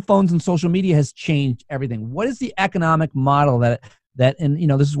mobile phones and social media has changed everything. What is the economic model that and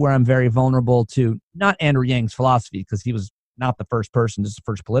this is where I'm very vulnerable to not Andrew Yang's philosophy, because he was not the first person, just the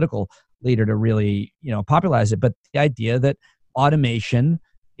first political leader to really, popularize it. But the idea that automation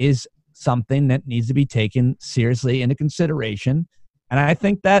is something that needs to be taken seriously into consideration. And I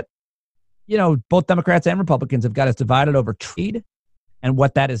think that, both Democrats and Republicans have got us divided over trade and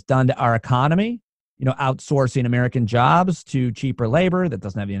what that has done to our economy, outsourcing American jobs to cheaper labor that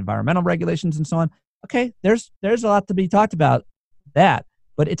doesn't have the environmental regulations and so on. Okay, there's a lot to be talked about that,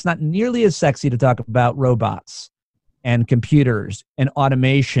 but it's not nearly as sexy to talk about robots and computers and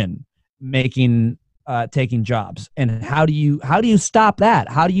automation taking jobs. And how do you stop that?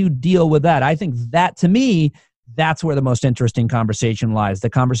 How do you deal with that? I think that, to me, that's where the most interesting conversation lies. The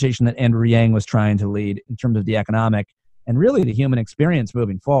conversation that Andrew Yang was trying to lead in terms of the economic and really the human experience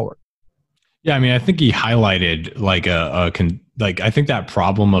moving forward. Yeah, I mean, I think he highlighted I think that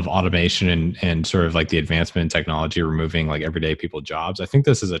problem of automation and sort of like the advancement in technology removing like everyday people jobs. I think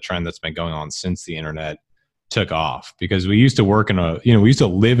this is a trend that's been going on since the internet took off, because we used to work we used to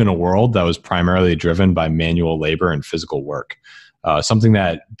live in a world that was primarily driven by manual labor and physical work, something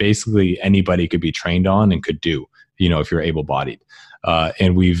that basically anybody could be trained on and could do, if you're able-bodied.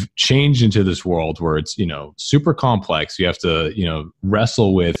 And we've changed into this world where it's, super complex. You have to,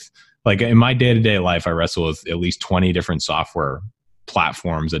 wrestle with, like in my day-to-day life, I wrestle with at least 20 different software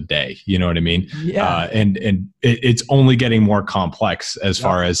platforms a day. You know what I mean? Yeah. And it's only getting more complex as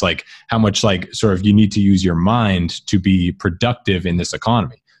far as like how much like sort of you need to use your mind to be productive in this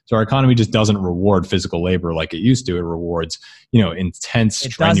economy. So our economy just doesn't reward physical labor like it used to. It rewards, intense,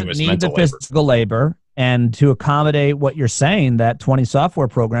 strenuous mental labor. It doesn't need the physical labor. And to accommodate what you're saying, that 20 software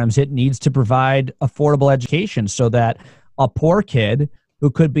programs, it needs to provide affordable education so that a poor kid who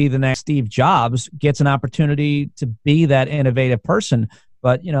could be the next Steve Jobs gets an opportunity to be that innovative person.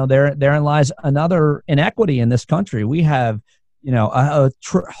 But, therein lies another inequity in this country. We have,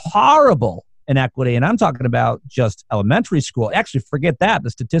 horrible inequity. And I'm talking about just elementary school. Actually, forget that.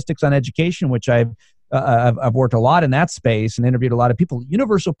 The statistics on education, which I've I've worked a lot in that space and interviewed a lot of people.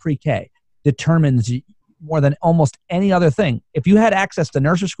 Universal pre-K determines more than almost any other thing. If you had access to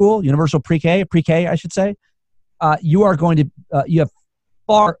nursery school, universal pre-K, I should say, you are going to, you have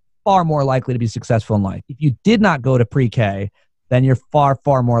far more likely to be successful in life. If you did not go to pre-K, then you're far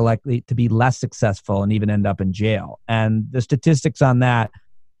more likely to be less successful and even end up in jail. And the statistics on that,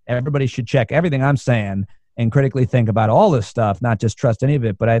 everybody should check everything I'm saying and critically think about all this stuff, not just trust any of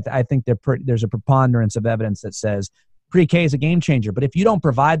it. But I think there's a preponderance of evidence that says pre-K is a game changer. But if you don't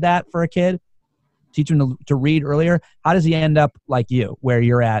provide that for a kid, teach him to read earlier, how does he end up like you, where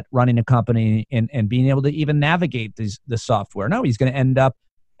you're at running a company and being able to even navigate the software? No, he's going to end up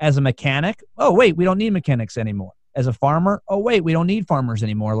as a mechanic. Oh, wait, we don't need mechanics anymore. As a farmer, oh, wait, we don't need farmers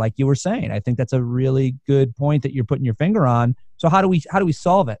anymore, like you were saying. I think that's a really good point that you're putting your finger on. So how do we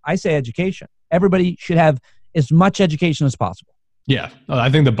solve it? I say education. Everybody should have as much education as possible. Yeah, I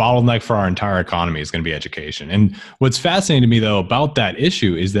think the bottleneck for our entire economy is going to be education. And what's fascinating to me, though, about that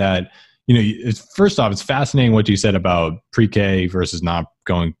issue is that, first off, it's fascinating what you said about pre-K versus not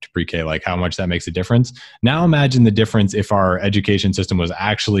going to pre-K, like how much that makes a difference. Now imagine the difference if our education system was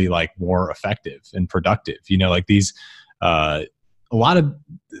actually like more effective and productive. Like these, a lot of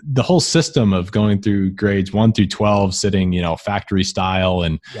the whole system of going through grades 1 through 12, sitting, factory style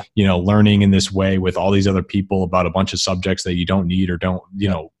and, learning in this way with all these other people about a bunch of subjects that you don't need or don't,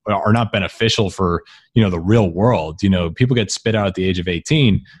 are not beneficial for, the real world. People get spit out at the age of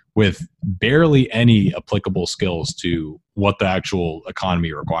 18 with barely any applicable skills to what the actual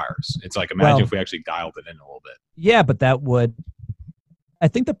economy requires. It's like, imagine if we actually dialed it in a little bit. Yeah, but I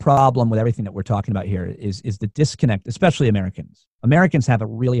think the problem with everything that we're talking about here is the disconnect, especially Americans. Americans have a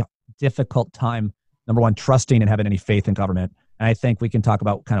really difficult time, number one, trusting and having any faith in government. And I think we can talk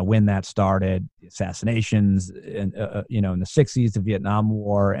about kind of when that started, the assassinations, and in the 60s, the Vietnam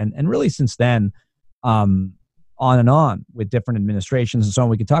War, and really since then, on and on with different administrations and so on.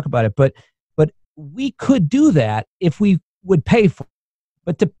 We could talk about it, but we could do that if we would pay for it.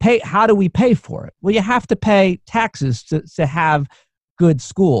 But to pay, how do we pay for it? Well, you have to pay taxes to have good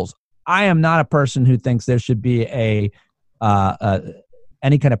schools. I am not a person who thinks there should be any kind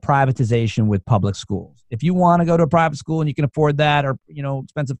of privatization with public schools. If you want to go to a private school and you can afford that, or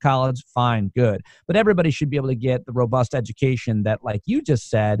expensive college, fine, good. But everybody should be able to get the robust education that, like you just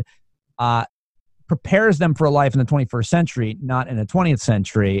said, prepares them for a life in the 21st century, not in the 20th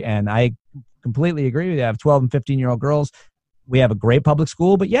century. And I completely agree with you. I have 12 and 15-year-old girls. We have a great public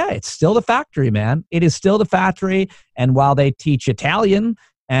school, but yeah, it's still the factory, man. It is still the factory. And while they teach Italian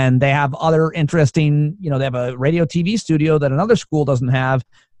and they have other interesting, they have a radio TV studio that another school doesn't have,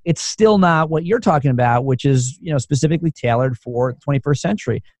 it's still not what you're talking about, which is, specifically tailored for the 21st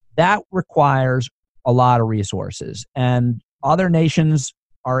century. That requires a lot of resources, and other nations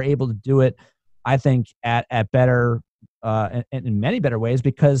are able to do it, I think, at better, in many better ways,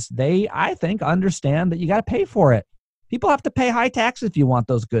 because they, I think, understand that you got to pay for it. People have to pay high taxes if you want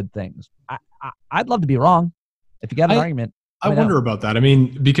those good things. I'd love to be wrong. If you got an argument. I wonder about that.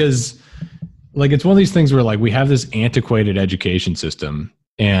 Because like, it's one of these things where like we have this antiquated education system,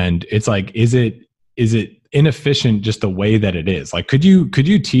 and it's like, is it inefficient just the way that it is? Like, could you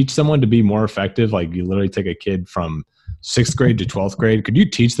teach someone to be more effective? Like, you literally take a kid from 6th grade to 12th grade. Could you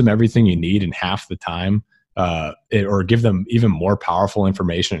teach them everything you need in half the time? Or give them even more powerful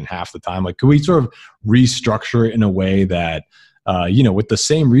information in half the time? Like, could we sort of restructure it in a way that, with the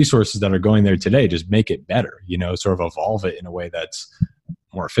same resources that are going there today, just make it better, sort of evolve it in a way that's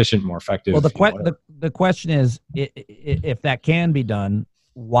more efficient, more effective? Well, the question is, if that can be done,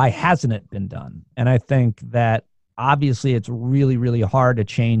 why hasn't it been done? And I think that obviously it's really, really hard to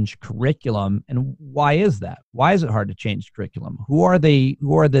change curriculum. And why is that? Why is it hard to change curriculum? Who are the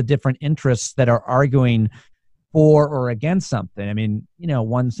different interests that are arguing for or against something?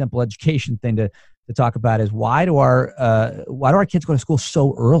 One simple education thing to talk about is why do our kids go to school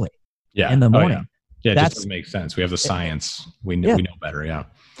so early in the morning? Yeah, it just doesn't make sense. We have the science. We know better. Yeah.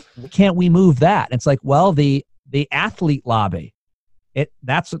 Can't we move that? It's like, well, the athlete lobby.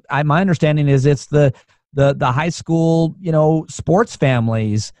 My understanding is it's the high school, sports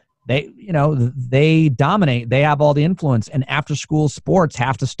families. They dominate. They have all the influence, and after school sports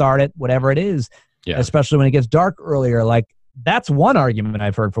have to start at whatever it is. Yeah. Especially when it gets dark earlier. Like, that's one argument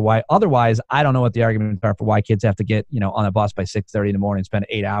I've heard for why. Otherwise, I don't know what the arguments are for why kids have to get, on a bus by 6:30 in the morning and spend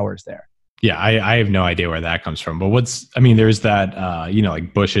 8 hours there. Yeah, I have no idea where that comes from. But there's that,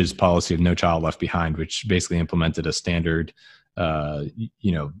 like Bush's policy of No Child Left Behind, which basically implemented a standardized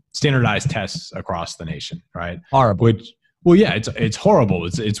tests across the nation, right? Horrible. Well, yeah, it's horrible.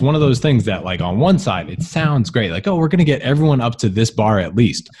 It's one of those things that, like, on one side it sounds great, like, oh, we're going to get everyone up to this bar at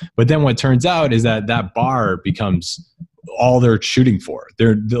least, but then what turns out is that that bar becomes all they're shooting for.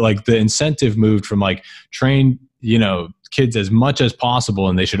 They're like, the incentive moved from like train, kids as much as possible,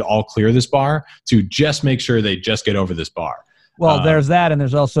 and they should all clear this bar, to just make sure they just get over this bar. Well, there's that, and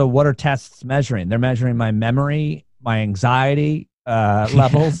there's also, what are tests measuring? They're measuring my memory, my anxiety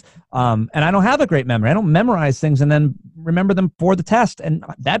levels, and I don't have a great memory. I don't memorize things and then remember them for the test, and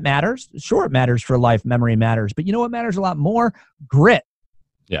that matters. Sure, it matters for life. Memory matters, but you know what matters a lot more? Grit.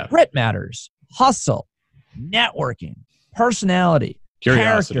 Yeah, grit matters. Hustle, networking, personality,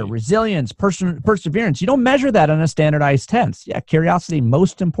 curiosity, character, resilience, perseverance. You don't measure that on a standardized test. Yeah, curiosity,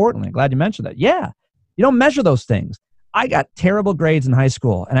 most importantly. Glad you mentioned that. Yeah, you don't measure those things. I got terrible grades in high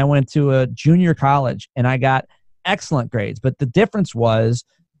school, and I went to a junior college, and I got excellent grades. But the difference was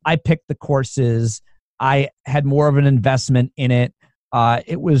I picked the courses. I had more of an investment in it.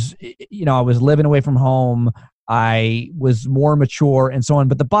 It was, I was living away from home. I was more mature and so on.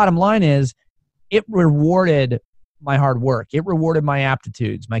 But the bottom line is, it rewarded my hard work. It rewarded my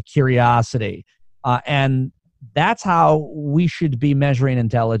aptitudes, my curiosity. And that's how we should be measuring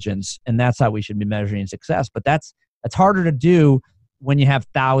intelligence, and that's how we should be measuring success. But that's harder to do when you have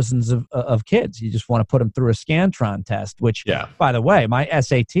thousands of kids. You just want to put them through a Scantron test, which, by the way, my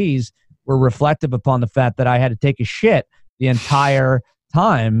SATs were reflective upon the fact that I had to take a shit the entire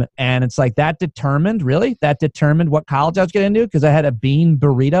time. And it's like, that determined what college I was getting into, because I had a bean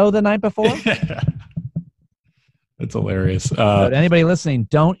burrito the night before. That's hilarious. So to anybody listening,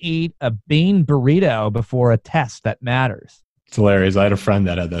 don't eat a bean burrito before a test that matters. It's hilarious. I had a friend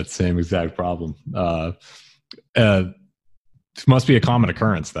that had that same exact problem. It must be a common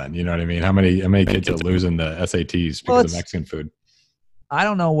occurrence then. You know what I mean? How many kids are losing the SATs because of Mexican food? I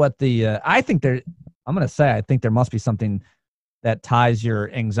don't know what I think I think there must be something that ties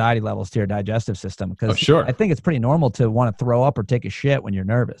your anxiety levels to your digestive system. Because sure. I think it's pretty normal to want to throw up or take a shit when you're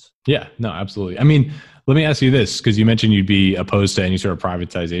nervous. Yeah, no, absolutely. I mean, let me ask you this, because you mentioned you'd be opposed to any sort of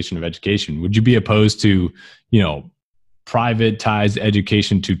privatization of education. Would you be opposed to, privatized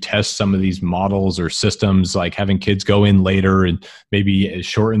education to test some of these models or systems, like having kids go in later and maybe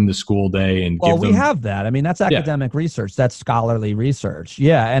shorten the school day and give them... we have that. I mean, that's academic research. That's scholarly research.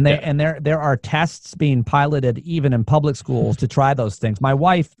 Yeah. And there are tests being piloted even in public schools to try those things. My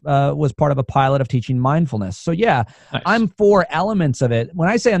wife was part of a pilot of teaching mindfulness. So yeah, nice. I'm for elements of it. When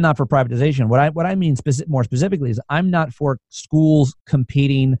I say I'm not for privatization, what I mean more specifically is I'm not for schools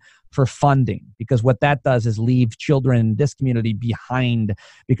competing for funding, because what that does is leave children in this community behind,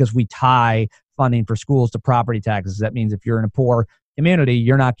 because we tie funding for schools to property taxes. That means if you're in a poor community,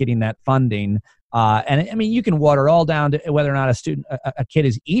 you're not getting that funding. And I mean, you can water it all down to whether or not a kid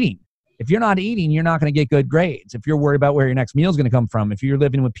is eating. If you're not eating, you're not going to get good grades. If you're worried about where your next meal is going to come from, if you're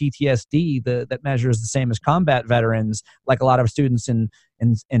living with PTSD that measures the same as combat veterans, like a lot of students in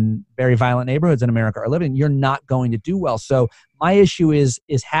very violent neighborhoods in America are living, you're not going to do well. So my issue is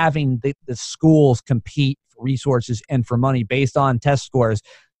having the schools compete for resources and for money based on test scores.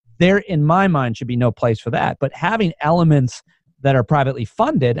 There, in my mind, should be no place for that. But having elements that are privately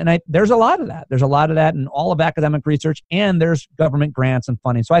funded, and there's a lot of that. There's a lot of that in all of academic research, and there's government grants and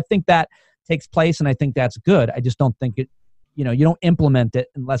funding. So I think that takes place, and I think that's good. I just don't think you don't implement it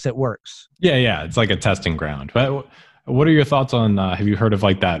unless it works. Yeah. It's like a testing ground. But what are your thoughts on, have you heard of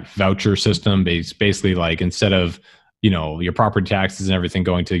like that voucher system? Basically like, instead of, your property taxes and everything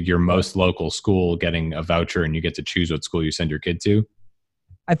going to your most local school, getting a voucher and you get to choose what school you send your kid to?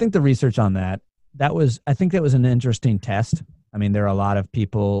 I think the research on that was an interesting test. I mean, there are a lot of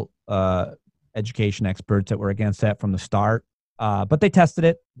people, education experts that were against that from the start, but they tested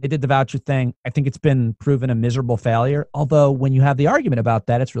it. They did the voucher thing. I think it's been proven a miserable failure. Although when you have the argument about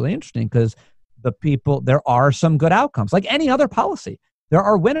that, it's really interesting, because there are some good outcomes. Like any other policy, there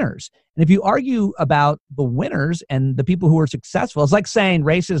are winners. And if you argue about the winners and the people who are successful, it's like saying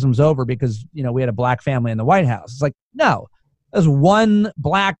racism's over because, we had a black family in the White House. It's like, no, there's one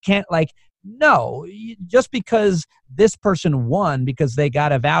black no, just because this person won because they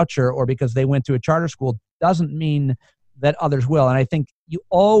got a voucher or because they went to a charter school doesn't mean that others will. And I think you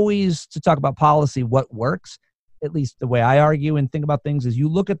always, to talk about policy, what works, at least the way I argue and think about things, is you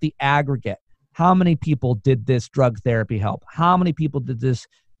look at the aggregate. How many people did this drug therapy help? How many people did this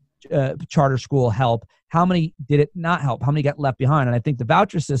charter school help? How many did it not help? How many got left behind? And I think the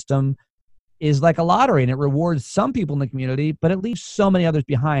voucher system is like a lottery, and it rewards some people in the community, but it leaves so many others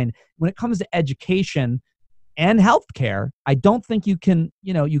behind. When it comes to education and healthcare, I don't think you can't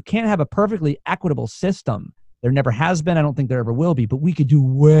have a perfectly equitable system There never has been. I don't think there ever will be, but we could do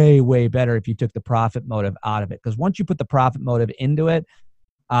way, way better if you took the profit motive out of it. Because once you put the profit motive into it,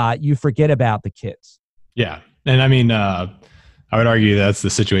 you forget about the kids. Yeah. And I mean, I would argue that's the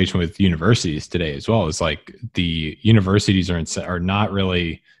situation with universities today as well. It's like the universities are not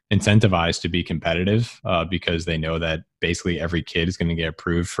really incentivized to be competitive because they know that basically every kid is going to get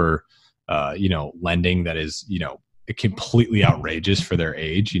approved for, lending that is, completely outrageous for their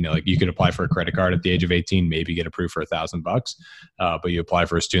age. Like you could apply for a credit card at the age of 18, maybe get approved for $1,000, but you apply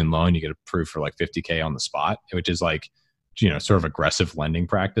for a student loan, you get approved for like 50K on the spot, which is like, sort of aggressive lending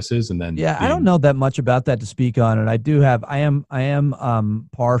practices. And then I don't know that much about that to speak on it. I am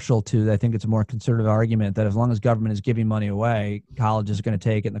partial to, I think it's a more conservative argument that as long as government is giving money away, college is going to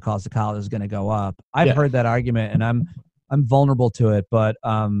take it and the cost of college is going to go up. I've heard that argument and I'm vulnerable to it, but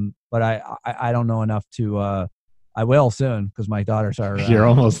I don't know enough to, I will soon because my daughters are. You're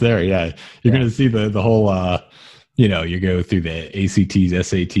almost there. Yeah. You're going to see the whole, you go through the ACTs,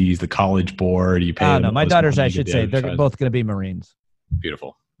 SATs, the college board. You pay. No, my daughters, I should say, they're both going to be Marines.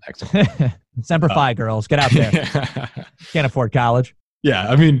 Beautiful. Excellent. Semper Fi, girls. Get out there. Can't afford college. Yeah.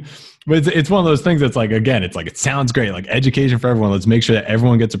 I mean, but it's one of those things that's like, again, it's like, it sounds great. Like education for everyone. Let's make sure that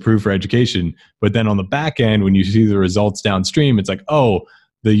everyone gets approved for education. But then on the back end, when you see the results downstream, it's like, oh,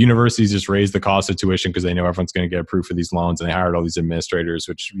 the universities just raised the cost of tuition because they know everyone's going to get approved for these loans, and they hired all these administrators,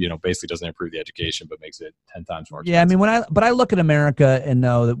 which basically doesn't improve the education but makes it 10 times more expensive. Yeah, I mean, but I look at America and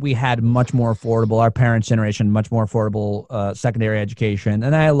know that we had much more affordable, our parents' generation, much more affordable secondary education,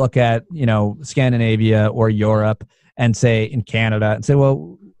 and I look at Scandinavia or Europe and say in Canada and say,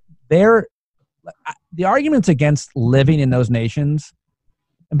 well, the arguments against living in those nations.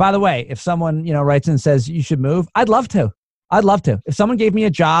 And by the way, if someone writes in and says you should move, I'd love to. If someone gave me a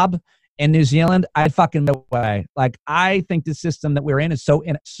job in New Zealand, I'd fucking go away. Like, I think the system that we're in is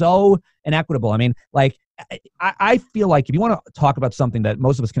so inequitable. I mean, like, I feel like if you want to talk about something that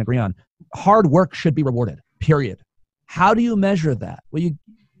most of us can agree on, hard work should be rewarded, period. How do you measure that? Well,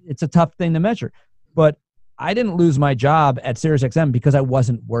 it's a tough thing to measure. But I didn't lose my job at SiriusXM because I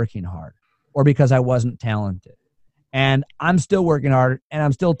wasn't working hard or because I wasn't talented. And I'm still working hard and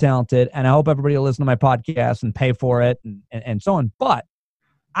I'm still talented. And I hope everybody will listen to my podcast and pay for it and so on. But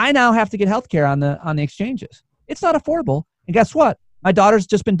I now have to get healthcare on the exchanges. It's not affordable. And guess what? My daughter's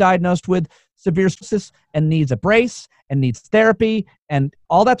just been diagnosed with severe sepsis and needs a brace and needs therapy. And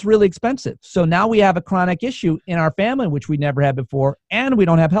all that's really expensive. So now we have a chronic issue in our family, which we never had before. And we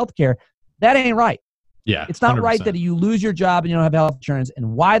don't have healthcare. That ain't right. Yeah, it's not 100%. Right that you lose your job and you don't have health insurance,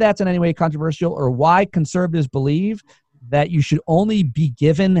 and why that's in any way controversial or why conservatives believe that you should only be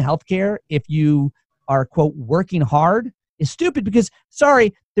given health care if you are, quote, working hard is stupid because,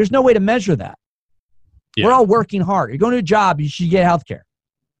 sorry, there's no way to measure that. Yeah. We're all working hard. You're going to a job, you should get health care.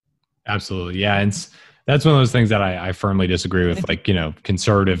 Absolutely. Yeah. And that's one of those things that I firmly disagree with, like,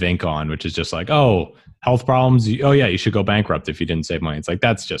 conservative ink on, which is just like, oh, health problems. Oh yeah, you should go bankrupt if you didn't save money. It's like,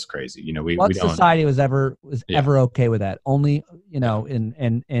 that's just crazy. What society was ever okay with that? Only,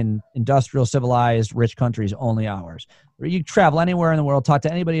 in industrial, civilized, rich countries, only ours. You travel anywhere in the world, talk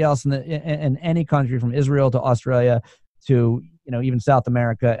to anybody else in any country, from Israel to Australia to, even South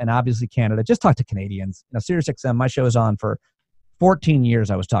America and obviously Canada. Just talk to Canadians. SiriusXM, my show is on for 14 years.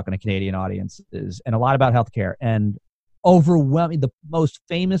 I was talking to Canadian audiences and a lot about healthcare, and overwhelming, the most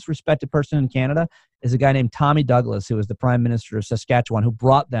famous respected person in Canada is a guy named Tommy Douglas, who was the Prime Minister of Saskatchewan, who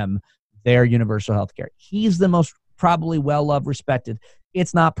brought them their universal healthcare. He's the most probably well-loved, respected.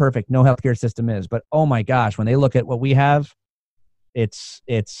 It's not perfect. No healthcare system is. But oh my gosh, when they look at what we have, it's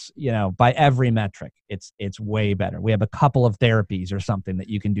by every metric, it's way better. We have a couple of therapies or something that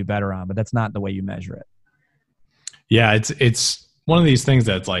you can do better on, but that's not the way you measure it. Yeah, it's one of these things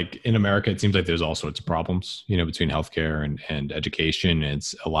that's like, in America, it seems like there's all sorts of problems, between healthcare and education.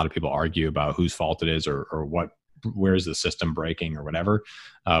 It's a lot of people argue about whose fault it is or where's the system breaking or whatever.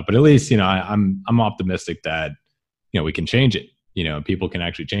 But at least, I'm optimistic that, we can change it. People can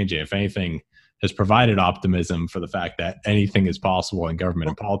actually change it. If anything has provided optimism for the fact that anything is possible in government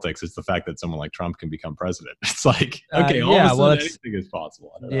and politics, it's the fact that someone like Trump can become president. It's like, okay, all of a sudden anything is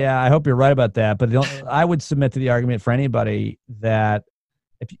possible. I hope you're right about that. But I would submit to the argument for anybody that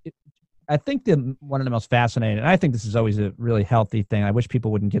I think one of the most fascinating, and I think this is always a really healthy thing. I wish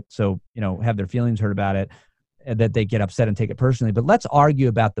people wouldn't get so, have their feelings hurt about it, that they get upset and take it personally. But let's argue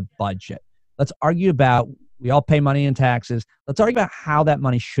about the budget. Let's argue about, we all pay money in taxes. Let's argue about how that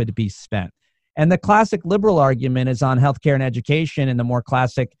money should be spent. And the classic liberal argument is on healthcare and education, and the more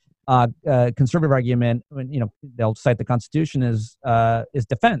classic conservative argument, they'll cite the Constitution, is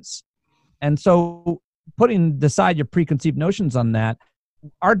defense. And so, putting aside your preconceived notions on that,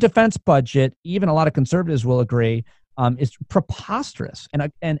 our defense budget, even a lot of conservatives will agree, is preposterous.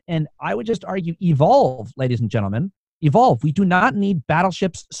 And I would just argue, evolve, ladies and gentlemen, evolve. We do not need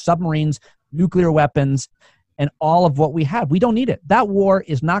battleships, submarines, nuclear weapons, and all of what we have. We don't need it. That war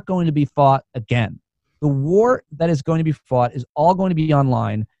is not going to be fought again. The war that is going to be fought is all going to be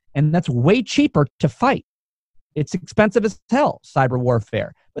online, and that's way cheaper to fight. It's expensive as hell, cyber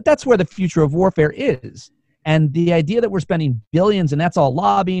warfare, but that's where the future of warfare is. And the idea that we're spending billions and that's all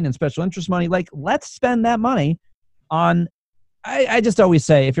lobbying and special interest money, like, let's spend that money on, I just always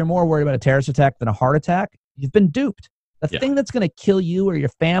say, if you're more worried about a terrorist attack than a heart attack, you've been duped. The thing that's going to kill you or your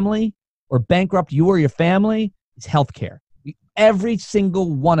family or bankrupt you or your family is healthcare. Every single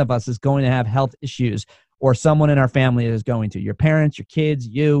one of us is going to have health issues, or someone in our family is going to. Your parents, your kids,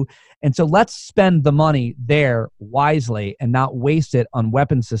 you. And so let's spend the money there wisely and not waste it on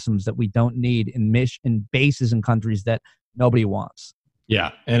weapon systems that we don't need in bases in countries that nobody wants.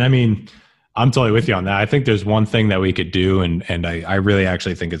 Yeah. And I mean, I'm totally with you on that. I think there's one thing that we could do, and I really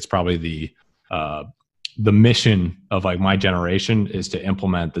actually think it's probably the mission of like my generation is to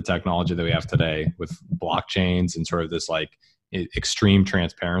implement the technology that we have today with blockchains and sort of this like extreme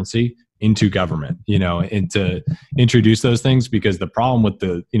transparency into government, and to introduce those things, because the problem with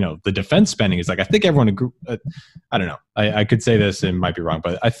the defense spending is like, I think everyone agree, I don't know, I could say this and might be wrong,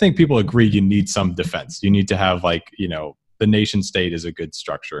 but I think people agree you need some defense. You need to have like, the nation state is a good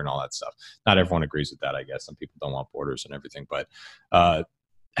structure and all that stuff. Not everyone agrees with that, I guess. Some people don't want borders and everything, but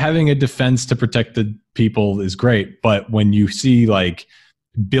having a defense to protect the people is great. But when you see like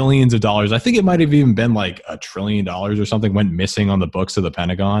billions of dollars, I think it might have even been like $1 trillion or something went missing on the books of the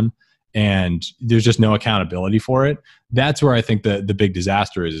Pentagon, and there's just no accountability for it. That's where I think the big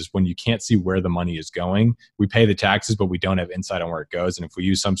disaster is when you can't see where the money is going. We pay the taxes, but we don't have insight on where it goes. And if we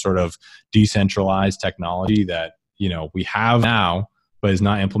use some sort of decentralized technology that, we have now, but is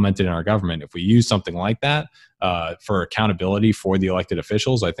not implemented in our government, if we use something like that for accountability for the elected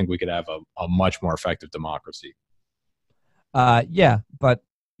officials, I think we could have a much more effective democracy. Yeah, but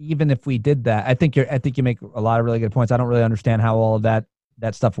even if we did that, I think you make a lot of really good points. I don't really understand how all of that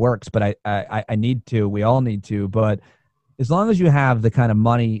stuff works, but I need to. We all need to. But as long as you have the kind of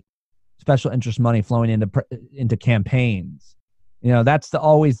money, special interest money flowing into campaigns, that's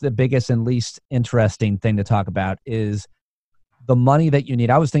always the biggest and least interesting thing to talk about is the money that you need.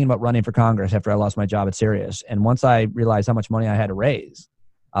 I was thinking about running for Congress after I lost my job at Sirius, and once I realized how much money I had to raise,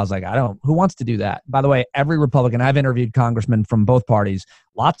 I was like, who wants to do that? By the way, every Republican, I've interviewed congressmen from both parties,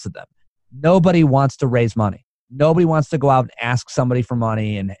 lots of them. Nobody wants to raise money. Nobody wants to go out and ask somebody for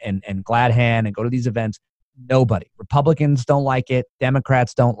money and glad hand and go to these events. Nobody. Republicans don't like it.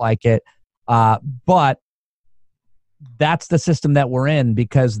 Democrats don't like it. But that's the system that we're in,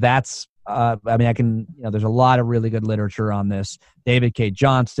 because that's, there's a lot of really good literature on this. David K.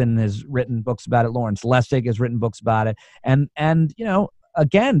 Johnston has written books about it. Lawrence Lessig has written books about it. And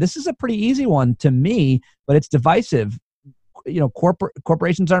again, this is a pretty easy one to me, but it's divisive.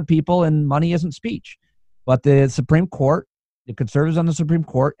 Corporations aren't people and money isn't speech. But the Supreme Court, the conservatives on the Supreme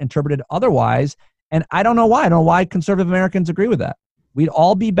Court interpreted otherwise. And I don't know why. I don't know why conservative Americans agree with that. We'd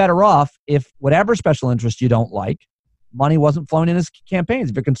all be better off if whatever special interest you don't like, money wasn't flowing in as campaigns.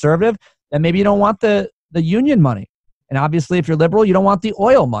 If you're conservative, then maybe you don't want the union money. And obviously, if you're liberal, you don't want the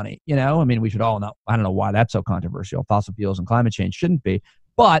oil money. We should all know. I don't know why that's so controversial. Fossil fuels and climate change shouldn't be.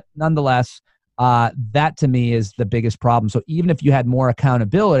 But nonetheless, that to me is the biggest problem. So even if you had more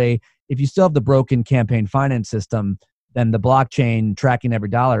accountability, if you still have the broken campaign finance system, then the blockchain tracking every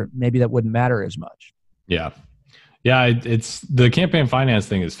dollar, maybe that wouldn't matter as much. Yeah. Yeah, it's the campaign finance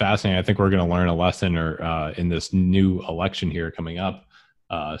thing is fascinating. I think we're going to learn a lesson in this new election here coming up.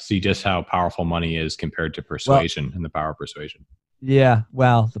 See just how powerful money is compared to persuasion and the power of persuasion. Yeah,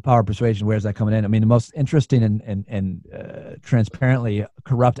 well, the power of persuasion, where's that coming in? I mean, the most interesting and transparently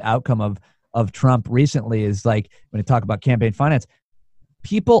corrupt outcome of Trump recently is like when you talk about campaign finance,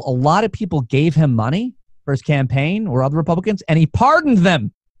 a lot of people gave him money for his campaign or other Republicans, and he pardoned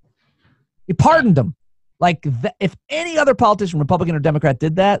them. He pardoned them. Like, if any other politician, Republican or Democrat,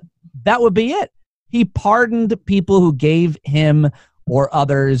 did that, that would be it. He pardoned people who gave him or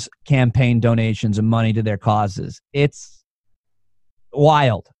others campaign donations and money to their causes. It's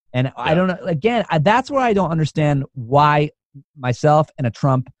wild. And I don't know, again, that's where I don't understand why myself and a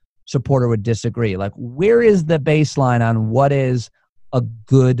Trump supporter would disagree. Like, where is the baseline on what is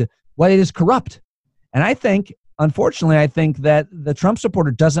what is corrupt? And unfortunately, I think that the Trump supporter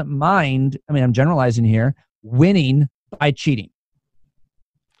doesn't mind, I'm generalizing here, winning by cheating.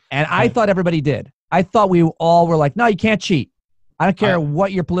 And I thought everybody did. I thought we all were like, no, you can't cheat. I don't care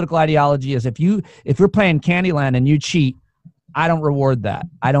what your political ideology is. If you're playing Candyland and you cheat, I don't reward that.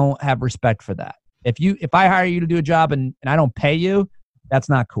 I don't have respect for that. If I hire you to do a job and I don't pay you, that's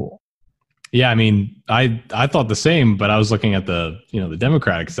not cool. Yeah, I mean, I thought the same, but I was looking at the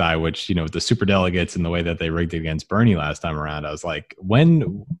Democratic side, which, with the superdelegates and the way that they rigged it against Bernie last time around. I was like,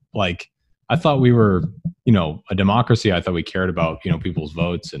 I thought we were, a democracy. I thought we cared about, people's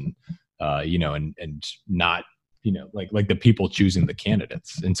votes and, and not, like the people choosing the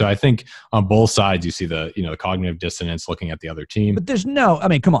candidates. And so I think on both sides, you see the cognitive dissonance looking at the other team. But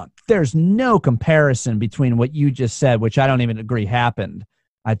come on. There's no comparison between what you just said, which I don't even agree happened.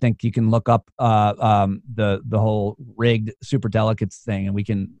 I think you can look up the whole rigged superdelegates thing,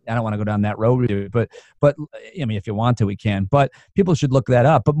 and I don't want to go down that road, but I mean, if you want to, we can. But people should look that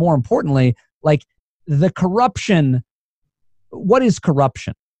up. But more importantly, like the corruption. What is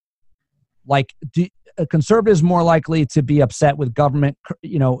corruption? Like, a conservative is more likely to be upset with government.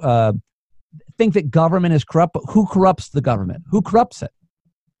 Think that government is corrupt, but who corrupts the government? Who corrupts it?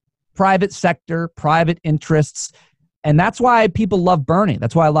 Private sector, private interests. And that's why people love Bernie.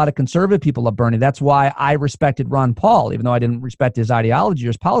 That's why a lot of conservative people love Bernie. That's why I respected Ron Paul, even though I didn't respect his ideology or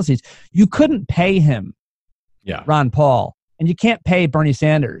his policies. You couldn't pay him, Ron Paul, and you can't pay Bernie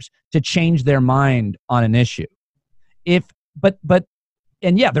Sanders to change their mind on an issue. There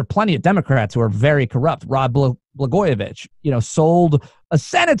are plenty of Democrats who are very corrupt. Rod Blagojevich, sold a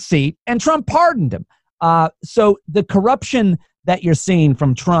Senate seat and Trump pardoned him. So the corruption that you're seeing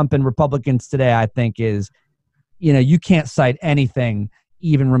from Trump and Republicans today, I think is, you can't cite anything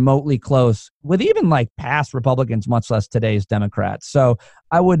even remotely close with even like past Republicans, much less today's Democrats. So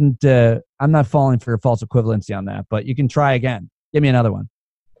I wouldn't, I'm not falling for false equivalency on that, but you can try again. Give me another one.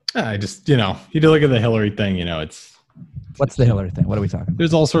 I just, you look at the Hillary thing, What's the Hillary thing? What are we talking about?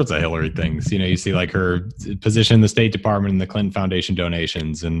 There's all sorts of Hillary things. You see like her position in the State Department and the Clinton Foundation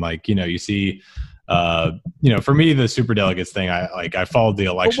donations. And like, you see, for me, the superdelegates thing, I followed the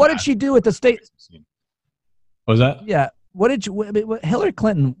election. But what did she do at the state? What was that? Yeah. Hillary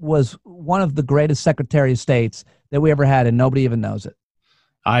Clinton was one of the greatest Secretary of States that we ever had, and nobody even knows it.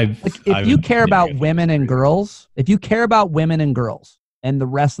 If you care about women and girls and the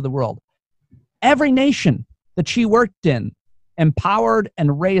rest of the world, every nation that she worked in empowered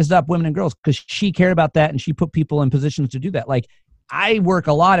and raised up women and girls because she cared about that and she put people in positions to do that. Like, I work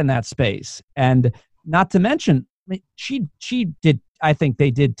a lot in that space, and not to mention, she did. I think they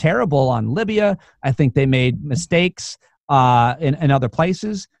did terrible on Libya. I think they made mistakes in other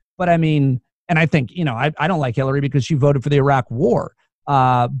places. But I mean, and I think, I don't like Hillary because she voted for the Iraq War.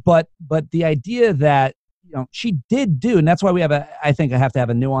 But the idea that, she did do, and that's why I think I have to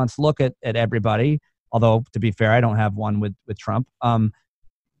have a nuanced look at everybody. Although, to be fair, I don't have one with Trump.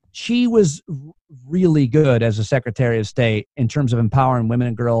 She was really good as a Secretary of State in terms of empowering women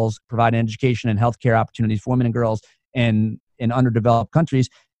and girls, providing education and healthcare opportunities for women and girls in underdeveloped countries.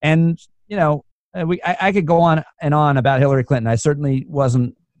 And, I could go on and on about Hillary Clinton. I certainly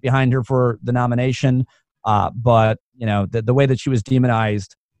wasn't behind her for the nomination. But, the way that she was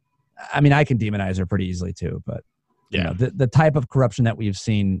demonized, I mean, I can demonize her pretty easily too. But, the type of corruption that we've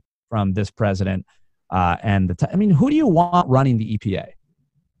seen from this president, who do you want running the EPA?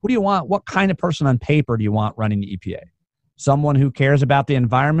 Who do you want? What kind of person on paper do you want running the EPA? Someone who cares about the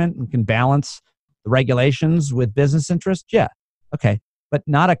environment and can balance the regulations with business interests? Yeah. Okay. But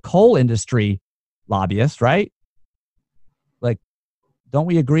not a coal industry lobbyist, right? Like, don't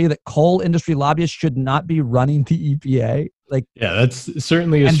we agree that coal industry lobbyists should not be running the EPA? Like, yeah, that's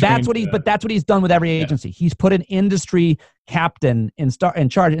certainly that's what he's done with every agency. Yeah. He's put an industry captain in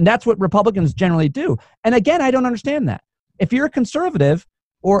charge, and that's what Republicans generally do. And again, I don't understand that. If you're a conservative,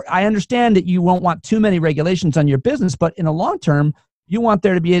 or I understand that you won't want too many regulations on your business, but in the long term, you want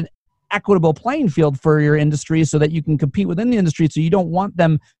there to be an equitable playing field for your industry so that you can compete within the industry. So you don't want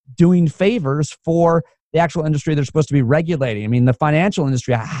them doing favors for the actual industry they're supposed to be regulating. I mean, the financial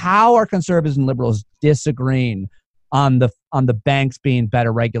industry, how are conservatives and liberals disagreeing on the banks being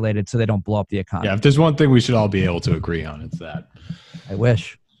better regulated so they don't blow up the economy? Yeah, if there's one thing we should all be able to agree on, it's that. I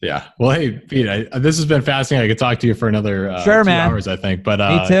wish. Yeah. Well, hey, Pete, this has been fascinating. I could talk to you for another 2 hours, I think. But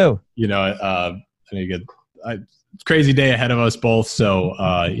me too. I know you get crazy day ahead of us both. So,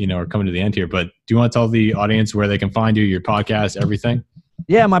 we're coming to the end here. But do you want to tell the audience where they can find you, your podcast, everything?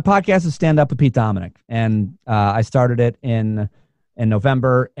 Yeah, my podcast is Stand Up with Pete Dominick, and I started it in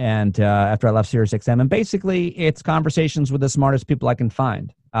November, and after I left SiriusXM, and basically it's conversations with the smartest people I can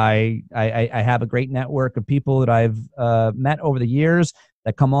find. I have a great network of people that I've met over the years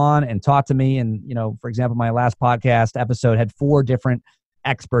that come on and talk to me. And, for example, my last podcast episode had 4 different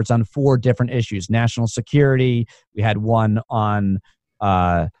experts on 4 different issues: national security. We had one on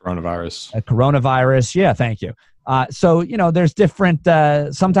Coronavirus. Coronavirus. Yeah, thank you. So, there's different,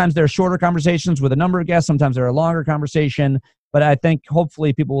 sometimes there are shorter conversations with a number of guests. Sometimes they're a longer conversation. But I think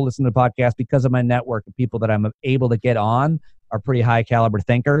hopefully people will listen to the podcast because of my network of people that I'm able to get on are pretty high caliber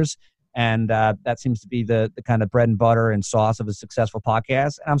thinkers. And that seems to be the kind of bread and butter and sauce of a successful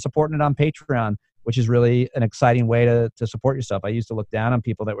podcast. And I'm supporting it on Patreon, which is really an exciting way to support yourself. I used to look down on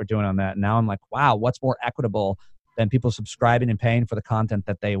people that were doing on that. And now I'm like, wow, what's more equitable than people subscribing and paying for the content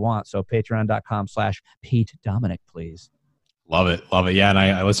that they want? So patreon.com/Pete Dominick, please. Love it. Love it. Yeah. And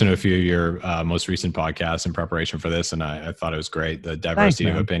I listened to a few of your most recent podcasts in preparation for this, and I thought it was great. The diversity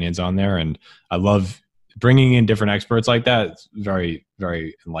of opinions on there. And I love bringing in different experts like that. It's very,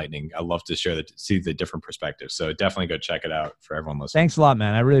 very enlightening. I love to see the different perspectives. So definitely go check it out for everyone listening. Thanks a lot,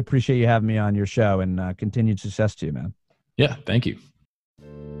 man. I really appreciate you having me on your show, and continued success to you, man. Yeah. Thank you.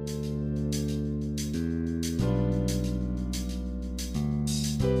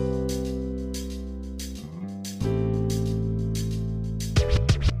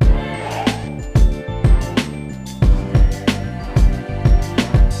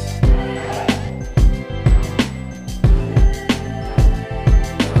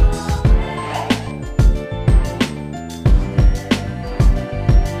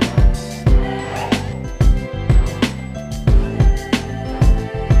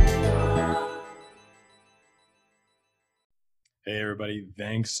 Hey, everybody.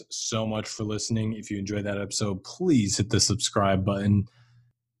 Thanks so much for listening. If you enjoyed that episode, please hit the subscribe button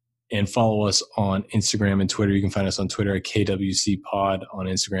and follow us on Instagram and Twitter. You can find us on Twitter at KWC Pod, on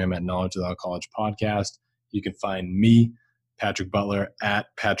Instagram at Knowledge Without College Podcast. You can find me, Patrick Butler, at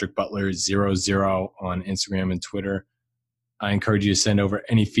Patrick Butler00 on Instagram and Twitter. I encourage you to send over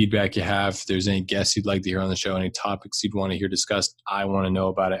any feedback you have. If there's any guests you'd like to hear on the show, any topics you'd want to hear discussed, I want to know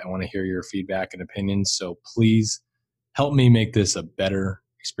about it. I want to hear your feedback and opinions. So please help me make this a better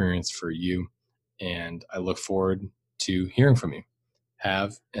experience for you. And I look forward to hearing from you.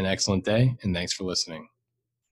 Have an excellent day, and thanks for listening.